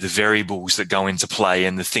 you know, the variables that go into play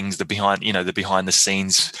and the things that behind the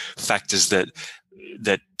scenes factors that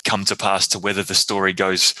come to pass to whether the story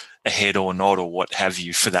goes ahead or not, or what have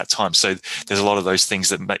you, for that time. So there's a lot of those things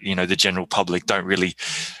that, you know, the general public don't really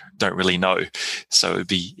know. So it'd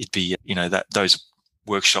be you know, that those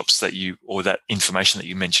workshops that information that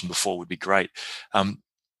you mentioned before would be great.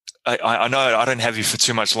 I know I don't have you for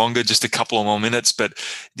too much longer, just a couple of more minutes, but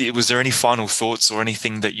was there any final thoughts or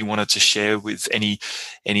anything that you wanted to share with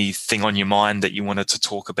anything on your mind that you wanted to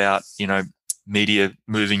talk about, you know, media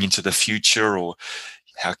moving into the future, or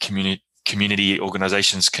how community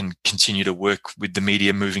organizations can continue to work with the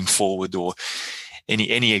media moving forward, or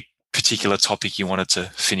any particular topic you wanted to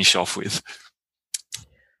finish off with?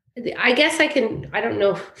 I guess I don't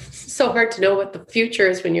know. It's so hard to know what the future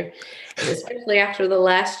is when you're, especially after the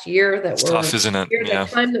last year that it's tough, isn't it? The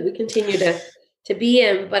time that we continue to be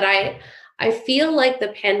in. But I feel like the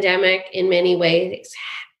pandemic in many ways,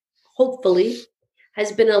 hopefully,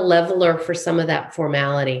 has been a leveler for some of that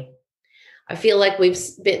formality. I feel like we've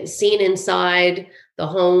been seen inside the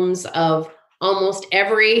homes of almost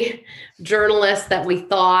every journalist that we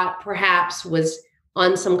thought perhaps was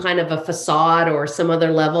on some kind of a facade or some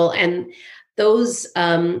other level. And those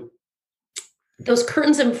curtains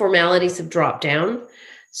and formalities have dropped down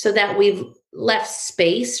so that we've left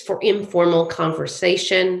space for informal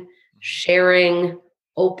conversation, sharing,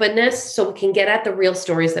 openness, so we can get at the real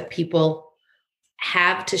stories that people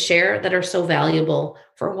have to share that are so valuable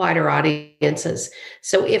for wider audiences.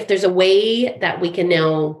 So if there's a way that we can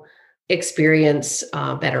now experience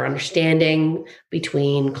better understanding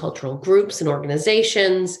between cultural groups and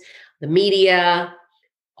organizations, the media,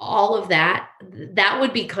 all of that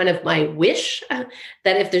would be kind of my wish,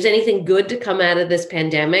 that if there's anything good to come out of this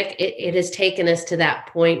pandemic, it has taken us to that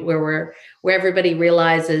point where everybody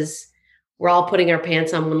realizes we're all putting our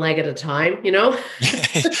pants on one leg at a time, you know?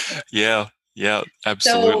 Yeah,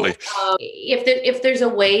 absolutely. So, if there's a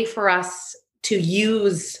way for us to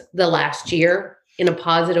use the last year in a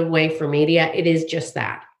positive way for media, it is just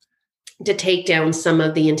that, to take down some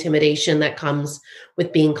of the intimidation that comes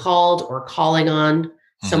with being called or calling on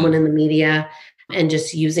someone in the media, and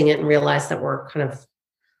just using it and realize that we're kind of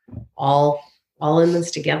all in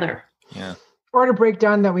this together. Yeah. Or to break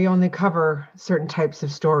down that we only cover certain types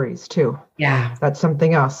of stories too. Yeah. That's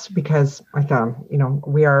something else, because I thought, you know,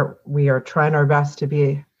 we are trying our best to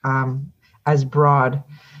be as broad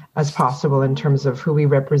as possible in terms of who we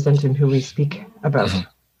represent and who we speak about.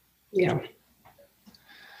 Yeah.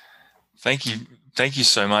 Thank you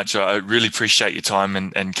so much. I really appreciate your time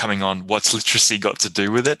and coming on What's Literacy Got to Do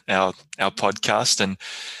with It, our podcast,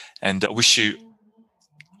 and I wish you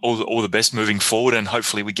all the best moving forward, and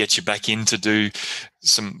hopefully we get you back in to do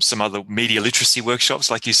some other media literacy workshops,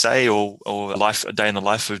 like you say, or a day in the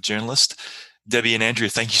life of a journalist. Debbie and Andrea,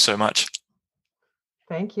 thank you so much.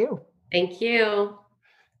 Thank you. Thank you.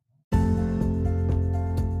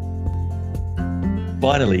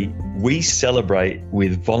 Finally, we celebrate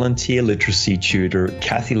with volunteer literacy tutor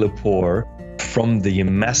Kathy Lepore from the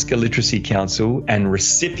Yamaska Literacy Council and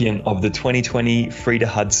recipient of the 2020 Frida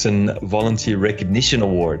Hudson Volunteer Recognition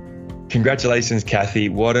Award. Congratulations, Kathy.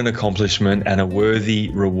 What an accomplishment and a worthy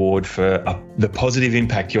reward for the positive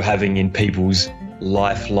impact you're having in people's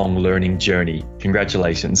lifelong learning journey.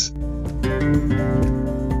 Congratulations.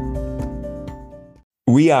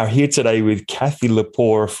 We are here today with Kathy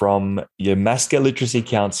Lepore from Yamaska Literacy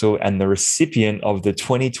Council and the recipient of the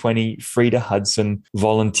 2020 Frida Hudson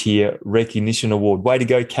Volunteer Recognition Award. Way to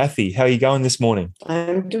go, Kathy. How are you going this morning?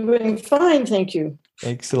 I'm doing fine, thank you.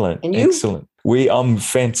 Excellent. And you? Excellent. I'm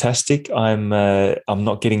fantastic. I'm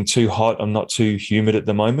not getting too hot. I'm not too humid at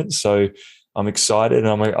the moment. So I'm excited.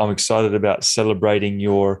 I'm excited about celebrating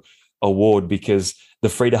your award because the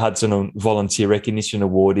Frida Hudson Volunteer Recognition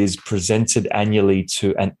Award is presented annually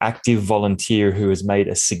to an active volunteer who has made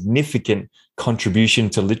a significant contribution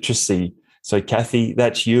to literacy. So, Kathy,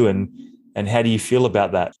 that's you. And how do you feel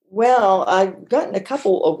about that? Well, I've gotten a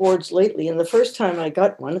couple awards lately, and the first time I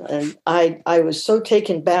got one, and I was so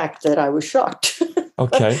taken back that I was shocked.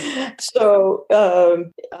 Okay. So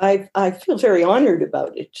I feel very honored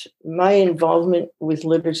about it. My involvement with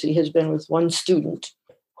literacy has been with one student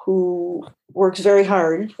who works very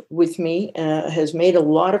hard with me, has made a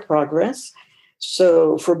lot of progress.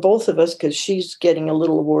 So for both of us, because she's getting a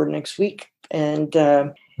little award next week, and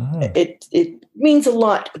it means a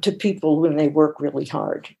lot to people when they work really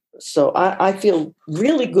hard. So I feel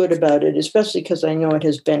really good about it, especially because I know it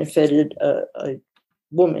has benefited a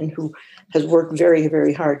woman who has worked very,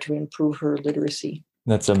 very hard to improve her literacy.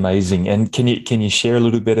 That's amazing. And can you share a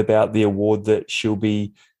little bit about the award that she'll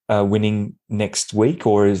be winning next week,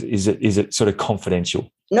 or is it sort of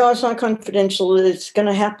confidential? No, it's not confidential. It's going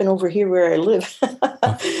to happen over here where I live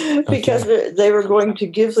because they were going to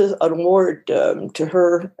give an award to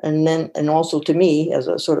her and also to me as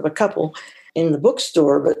a sort of a couple in the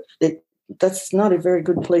bookstore. But that's not a very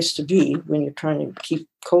good place to be when you're trying to keep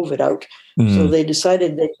COVID out. Mm. So they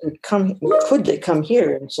decided they could they come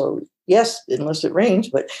here? And so, yes, unless it rains,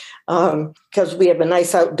 but because we have a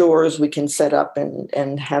nice outdoors, we can set up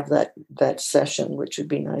and have that session, which would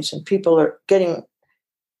be nice. And people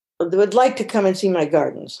they would like to come and see my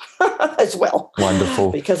gardens as well.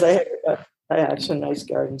 Wonderful. Because I have some nice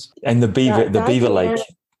gardens. And the Beaver Lake.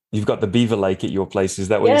 You've got the Beaver Lake at your place. Is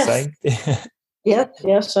that what you're saying?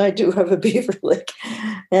 Yes, I do have a beaver lake,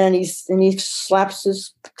 and he slaps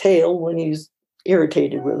his tail when he's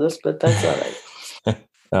irritated with us, but that's all right.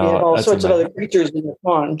 We have all sorts of other creatures in the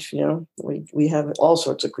pond. You know, we have all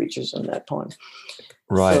sorts of creatures in that pond.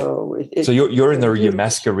 Right. So you're in the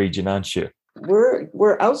Yamaska region, aren't you?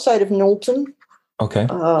 We're outside of Knowlton. Okay.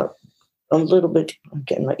 A little bit. I'm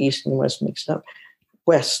getting my east and west mixed up.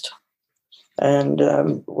 West, and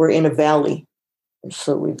we're in a valley.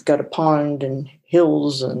 So we've got a pond and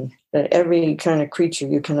hills and every kind of creature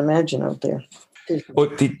you can imagine out there. Well,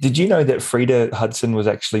 did you know that Frida Hudson was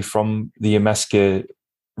actually from the Yamaska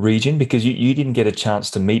region? Because you didn't get a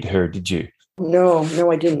chance to meet her, did you? No,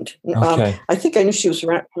 I didn't. Okay. I think I knew she was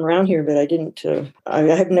around here, but I didn't. I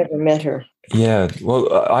have never met her. Yeah.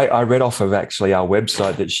 Well, I read off of actually our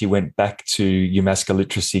website that she went back to Yamaska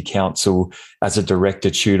Literacy Council as a director,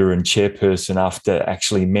 tutor and chairperson after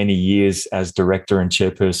actually many years as director and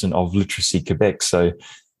chairperson of Literacy Quebec. So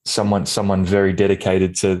someone very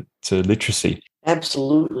dedicated to literacy.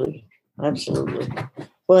 Absolutely.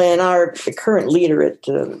 Well, and our current leader at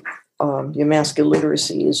Yamaska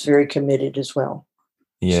Literacy is very committed as well.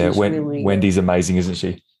 Yeah, Wendy's amazing, isn't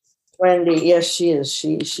she? Wendy, yes, she is.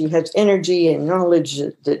 She has energy and knowledge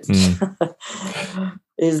that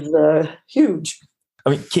is huge. I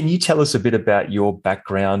mean, can you tell us a bit about your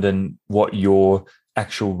background and what your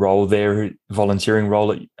actual role there, volunteering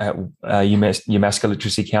role at Yamaska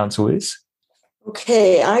Literacy Council is?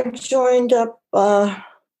 Okay, I joined up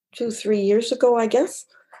 2-3 years ago, I guess.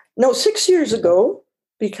 No, 6 years ago,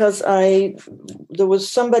 because there was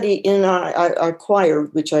somebody in our choir,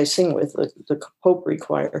 which I sing with, the Popery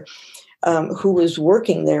Choir, who was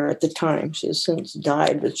working there at the time. She has since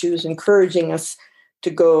died, but she was encouraging us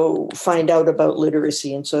to go find out about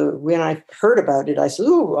literacy. And so when I heard about it, I said,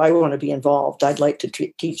 "Ooh, I want to be involved. I'd like to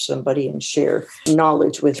teach somebody and share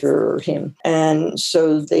knowledge with her or him." And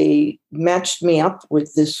so they matched me up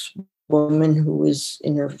with this woman who was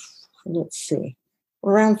in her,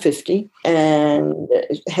 around 50, and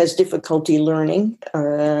has difficulty learning,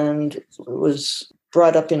 and was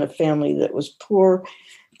brought up in a family that was poor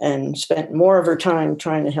and spent more of her time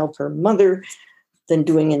trying to help her mother than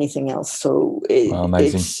doing anything else. So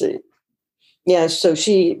amazing. So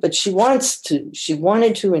she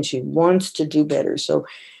wanted to, and she wants to do better. So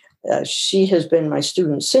she has been my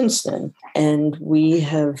student since then, and we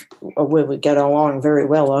get along very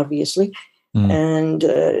well, obviously. And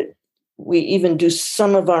we even do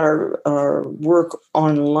some of our work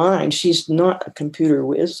online. She's not a computer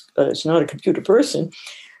whiz, it's not a computer person.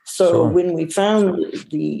 So when we found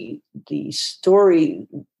the story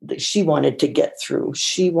that she wanted to get through,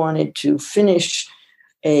 she wanted to finish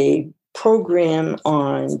a program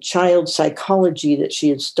on child psychology that she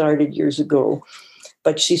had started years ago,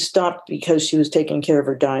 but she stopped because she was taking care of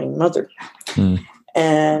her dying mother.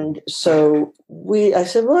 And so I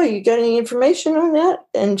said, well, you got any information on that?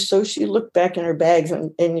 And so she looked back in her bags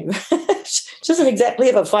and she doesn't exactly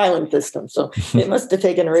have a filing system. So it must have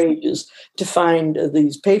taken her ages to find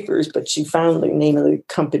these papers, but she found the name of the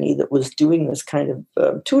company that was doing this kind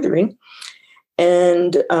of tutoring.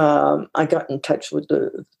 And I got in touch with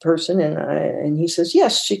the person and he says,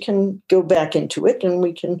 yes, she can go back into it and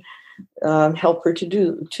we can help her to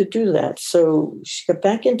do that. So she got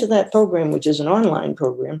back into that program, which is an online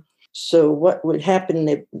program. So what would happen,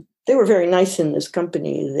 they were very nice in this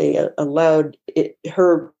company. They allowed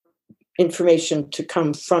her information to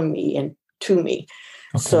come from me and to me,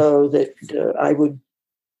 so that I would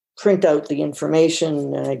print out the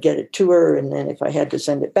information and I'd get it to her. And then if I had to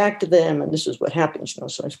send it back to them, and this is what happens,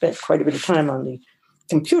 so I spent quite a bit of time on the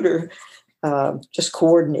computer just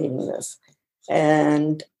coordinating this.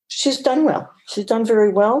 And she's done well. She's done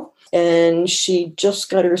very well. And she just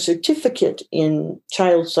got her certificate in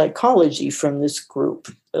child psychology from this group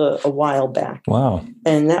a while back. Wow.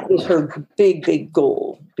 And that was her big, big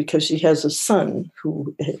goal, because she has a son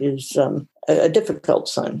who is a difficult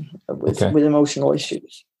son with emotional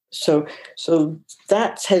issues. So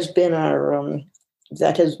that has been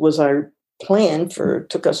was our plan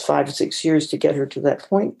took us 5 to 6 years to get her to that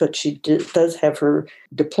point, but she does have her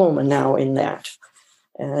diploma now in that,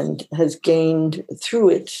 and has gained through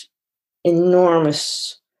it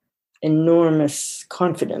enormous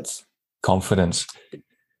confidence. Confidence.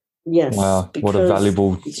 Yes. Wow. What a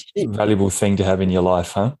valuable thing to have in your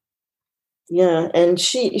life, huh? Yeah. And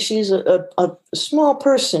she's a small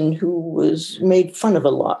person who was made fun of a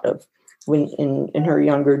lot of when in her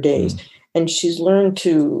younger days. And she's learned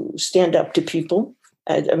to stand up to people.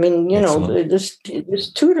 I mean, this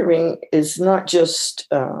tutoring is not just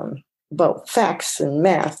about facts and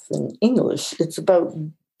math and English. It's about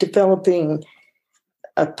developing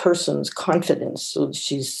a person's confidence so that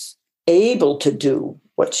she's able to do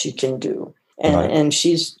what she can do. And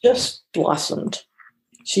she's just blossomed.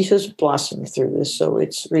 She has blossomed through this. So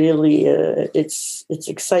it's really, it's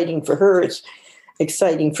exciting for her. It's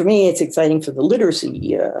exciting for me. It's exciting for the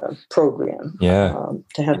literacy program.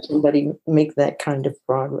 To have somebody make that kind of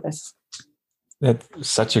progress. That's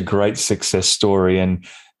such a great success story, and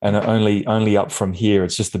only up from here.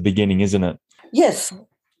 It's just the beginning, isn't it? Yes.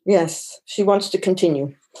 She wants to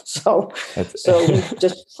continue. So we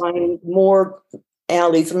just find more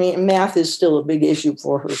alleys. I mean, math is still a big issue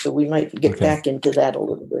for her, so we might get back into that a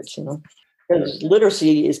little bit. Because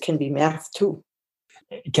literacy can be math too.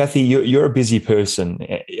 Kathy, you're a busy person,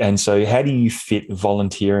 and so how do you fit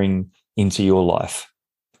volunteering into your life?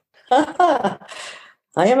 I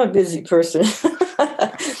am a busy person.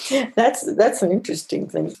 That's an interesting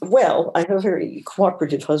thing. Well, I have a very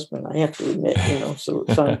cooperative husband, I have to admit, so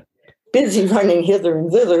if I'm busy running hither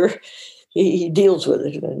and thither, he deals with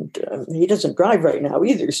it. And he doesn't drive right now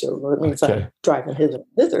either, so that means I'm driving hither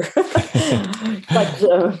and thither.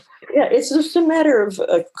 But it's just a matter of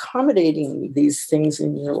accommodating these things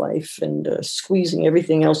in your life and squeezing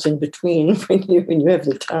everything else in between when you have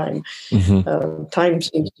the time. Time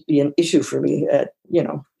seems to be an issue for me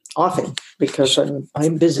often, because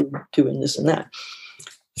I'm busy doing this and that.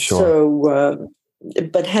 Sure. So,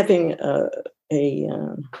 but having a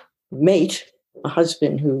mate, a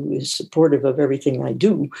husband who is supportive of everything I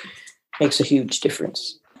do, makes a huge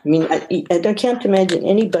difference. I mean, I can't imagine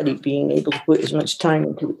anybody being able to put as much time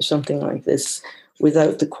into something like this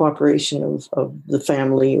without the cooperation of the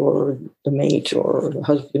family or the mate or the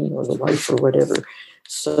husband or the wife or whatever.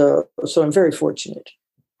 So I'm very fortunate.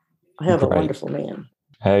 I have a wonderful man.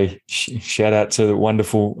 Hey, shout out to the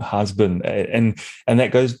wonderful husband. And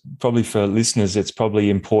that goes probably for listeners. It's probably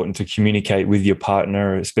important to communicate with your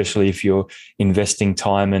partner, especially if you're investing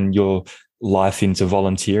time and your life into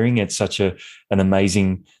volunteering. It's such an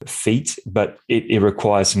amazing feat, but it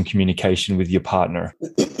requires some communication with your partner.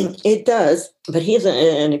 It does, but he's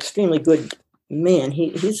an extremely good man.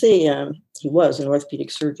 He was an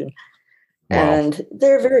orthopedic surgeon. Wow. And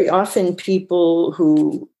there are very often people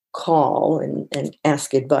who call and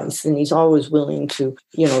ask advice, and he's always willing to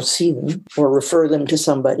see them or refer them to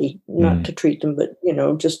somebody, not to treat them, but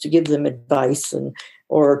just to give them advice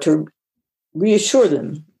or to reassure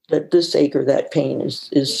them that this ache or that pain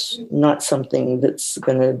is not something that's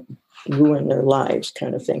going to ruin their lives,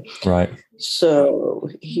 kind of thing. Right. So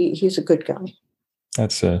he's a good guy.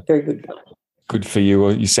 That's a very good guy. Good for you.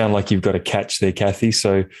 Well, you sound like you've got a catch there, Kathy.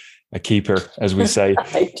 So a keeper, as we say,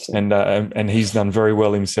 and he's done very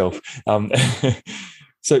well himself.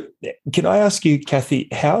 So can I ask you, Kathy,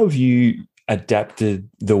 how have you adapted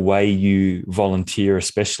the way you volunteer,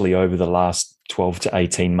 especially over the last 12 to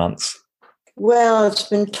 18 months? Well,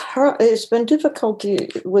 it's been difficult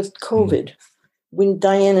with COVID. When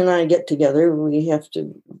Diane and I get together, we have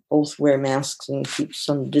to both wear masks and keep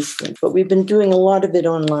some distance. But we've been doing a lot of it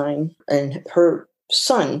online, and her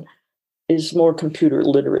son is more computer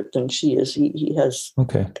literate than she is. He has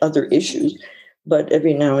other issues, but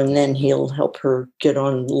every now and then he'll help her get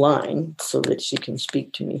online so that she can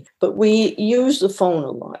speak to me. But we use the phone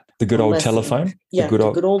a lot. The good old telephone? Yeah, the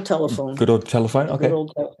good old telephone. Good old telephone, okay. Good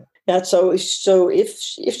old telephone. Yeah, so if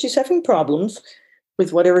she's having problems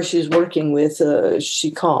with whatever she's working with, she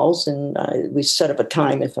calls, and we set up a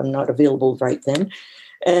time if I'm not available right then,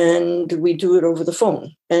 and we do it over the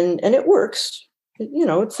phone, and it works. You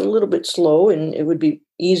know, it's a little bit slow, and it would be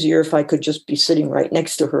easier if I could just be sitting right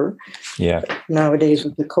next to her. Yeah. Nowadays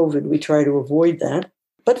with the COVID, we try to avoid that,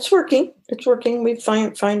 but it's working. It's working. We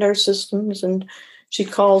find our systems, and she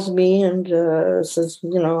calls me and says,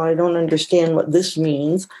 I don't understand what this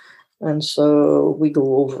means. And so we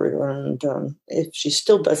go over it. And if she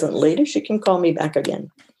still doesn't later, she can call me back again.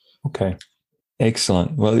 Okay.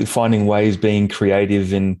 Excellent. Well, finding ways, being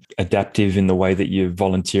creative and adaptive in the way that you're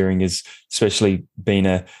volunteering is especially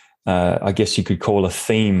been I guess you could call a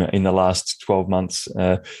theme in the last 12 months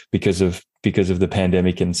because of the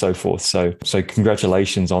pandemic and so forth. So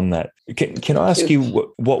congratulations on that. Can I ask you,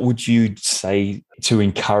 what would you say to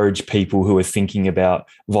encourage people who are thinking about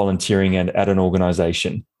volunteering at an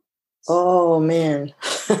organization? Oh, man.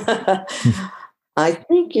 I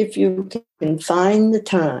think if you can find the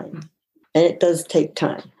time, and it does take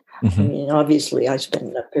time. Mm-hmm. I mean, obviously, I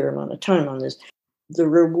spend a fair amount of time on this. The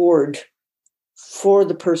reward for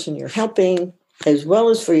the person you're helping, as well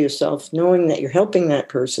as for yourself, knowing that you're helping that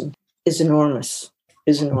person, is enormous.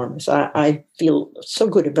 I feel so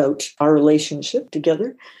good about our relationship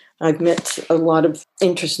together. I've met a lot of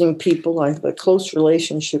interesting people. I have a close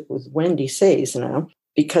relationship with Wendy Says now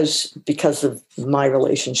because of my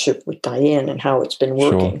relationship with Diane and how it's been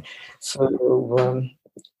working. Sure. So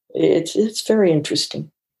it's very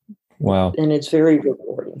interesting. Wow. And it's very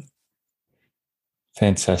rewarding.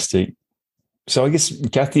 Fantastic. So I guess,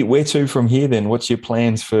 Kathy, where to from here then? What's your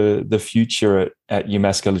plans for the future at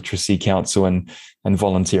Yamaska Literacy Council and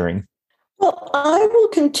volunteering? Well, I will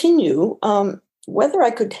continue. Whether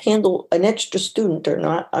I could handle an extra student or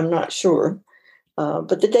not, I'm not sure.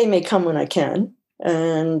 But the day may come when I can.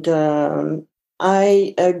 And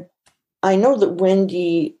I know that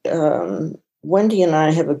Wendy and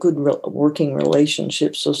I have a good working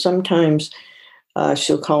relationship. So sometimes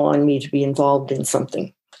she'll call on me to be involved in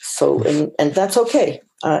something. So, and that's okay.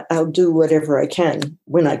 I'll do whatever I can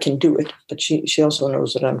when I can do it. But she also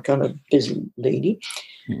knows that I'm kind of busy lady.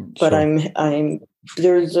 But sure.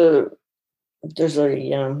 There's a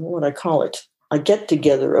what I call it, a get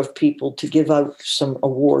together of people to give out some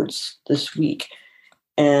awards this week,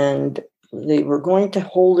 and they were going to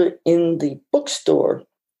hold it in the bookstore,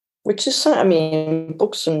 which is,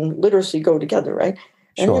 books and literacy go together, right?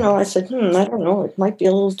 And, sure. I said, I don't know. It might be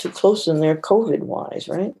a little too close in there COVID-wise,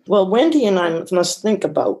 right? Well, Wendy and I must think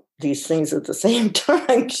about these things at the same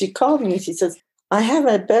time. She called me. She says, I have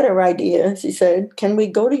a better idea. She said, can we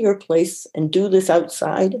go to your place and do this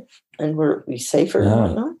outside? And we'll be safer and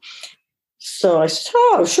whatnot. So I said,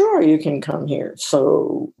 oh, sure, you can come here.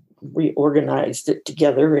 So we organized it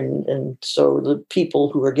together. And so the people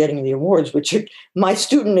who are getting the awards, which are my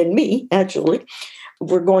student and me, actually,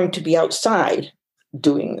 we're going to be outside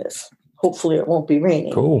doing this. Hopefully it won't be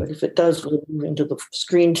raining. Cool. But if it does, we'll move into the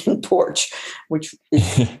screened-in porch, which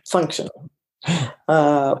is functional.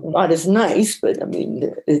 Not as nice, but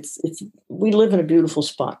it's we live in a beautiful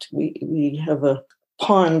spot. We have a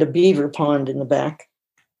beaver pond in the back,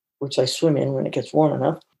 which I swim in when it gets warm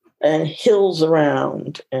enough, and hills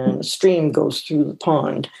around, and a stream goes through the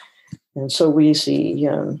pond. And so we see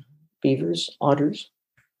beavers, otters,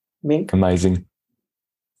 mink. Amazing.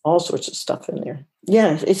 All sorts of stuff in there.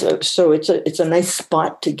 Yeah, it's a nice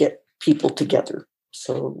spot to get people together.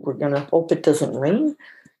 So we're going to hope it doesn't rain.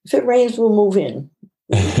 If it rains, we'll move in.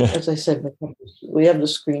 As I said, we have the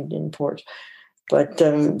screened-in porch. But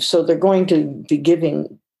so they're going to be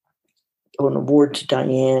giving an award to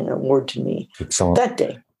Diane, an award to me that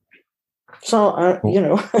day. So,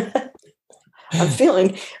 I'm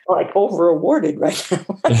feeling like over-awarded right now.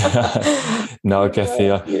 No, Kathy,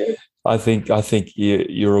 yeah. I think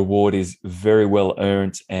your award is very well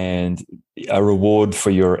earned, and a reward for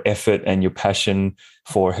your effort and your passion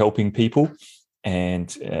for helping people.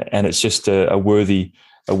 and it's just a worthy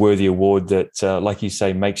award that, like you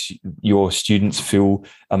say, makes your students feel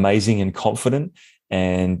amazing and confident,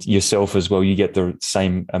 and yourself as well. You get the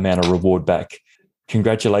same amount of reward back.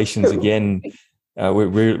 Congratulations again.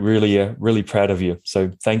 We're really proud of you.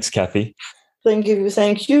 So thanks, Kathy. Thank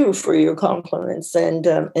you for your compliments, and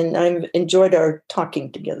I've enjoyed our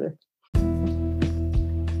talking together.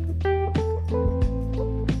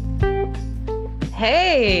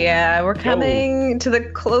 Hey, we're coming to the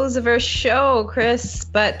close of our show, Chris.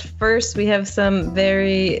 But first, we have some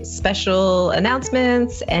very special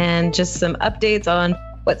announcements and just some updates on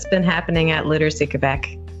what's been happening at Literacy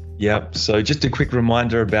Quebec. Yep. So just a quick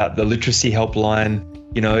reminder about the Literacy Helpline.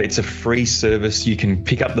 You know, it's a free service. You can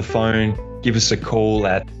pick up the phone, give us a call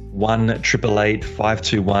at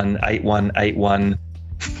 1-888-521-8181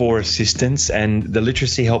 for assistance. And the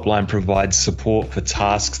Literacy Helpline provides support for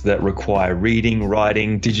tasks that require reading,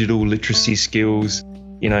 writing, digital literacy skills,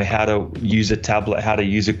 you know, how to use a tablet, how to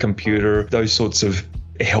use a computer, those sorts of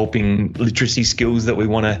helping literacy skills that we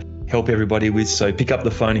want to help everybody with. So pick up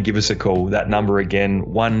the phone and give us a call. That number again,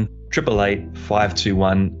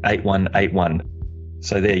 1-888-521-8181.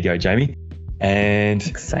 So there you go, Jamie. And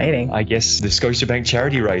exciting. I guess the Scotiabank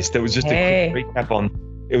charity race, that was just a quick recap on.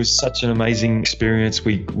 It was such an amazing experience.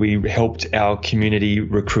 We helped our community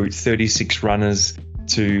recruit 36 runners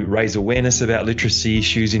to raise awareness about literacy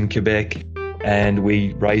issues in Quebec, and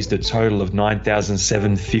we raised a total of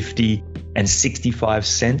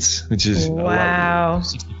 $9,750.65, which is wow.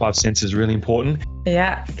 65 cents is really important.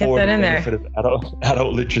 Yeah, get that in there. For the benefit of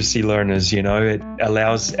adult literacy learners, you know, it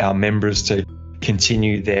allows our members to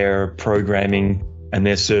continue their programming and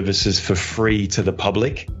their services for free to the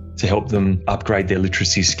public, to help them upgrade their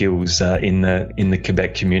literacy skills in the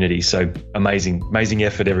Quebec community. So amazing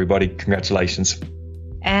effort, everybody. Congratulations.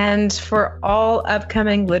 And for all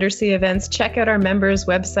upcoming literacy events, check out our members'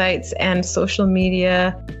 websites and social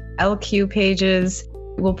media LQ pages.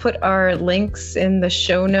 We'll put our links in the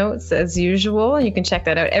show notes as usual. You can check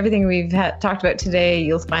that out. Everything we've talked about today,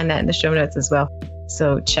 you'll find that in the show notes as well.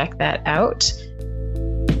 So check that out.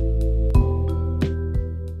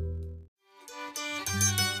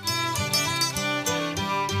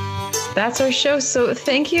 That's our show. So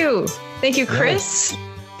thank you. Thank you, Chris.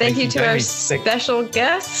 Thank you to our special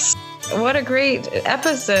guests. What a great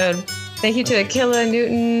episode. Thank you to Akila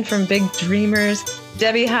Newton from Big Dreamers,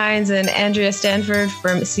 Debbie Hines and Andrea Stanford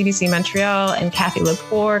from CBC Montreal, and Kathy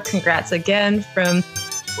Lepore. Congrats again from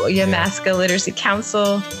Yamaska Literacy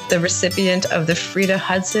Council, the recipient of the Frida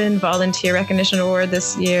Hudson Volunteer Recognition Award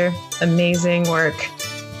this year. Amazing work.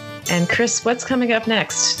 And Chris, what's coming up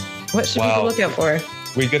next? What should people look out for?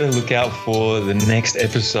 We got to look out for the next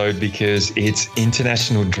episode because it's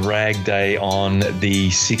International Drag Day on the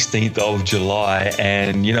 16th of July.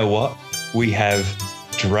 And you know what? We have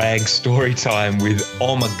drag story time with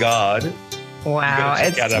Oh My God. Wow,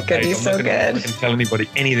 it's going to be so good. I'm not going to tell anybody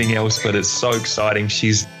anything else, but it's so exciting.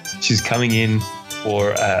 She's coming in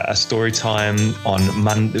for a story time on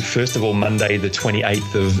Monday the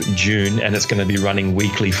 28th of June. And it's going to be running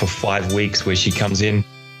weekly for 5 weeks, where she comes in,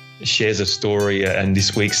 shares a story, and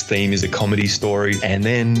this week's theme is a comedy story. And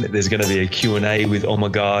then there's going to be a Q&A with Oh My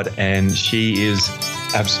God, and she is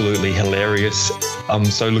absolutely hilarious. I'm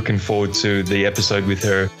so looking forward to the episode with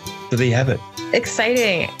her. So there you have it.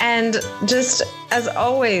 Exciting. And just as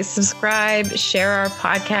always, subscribe, share our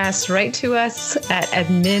podcast, write to us at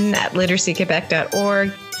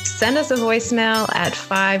admin@literacyquebec.org. Send us a voicemail at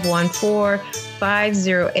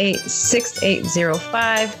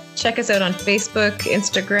 514-508-6805. Check us out on Facebook,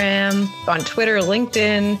 Instagram, on Twitter,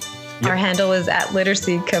 LinkedIn. Yep. Our handle is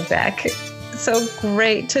 @LiteracyQuebec. So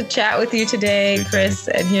great to chat with you today, Chris,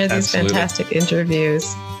 and hear these fantastic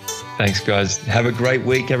interviews. Thanks, guys. Have a great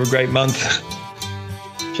week. Have a great month.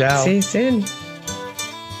 Ciao. See you soon.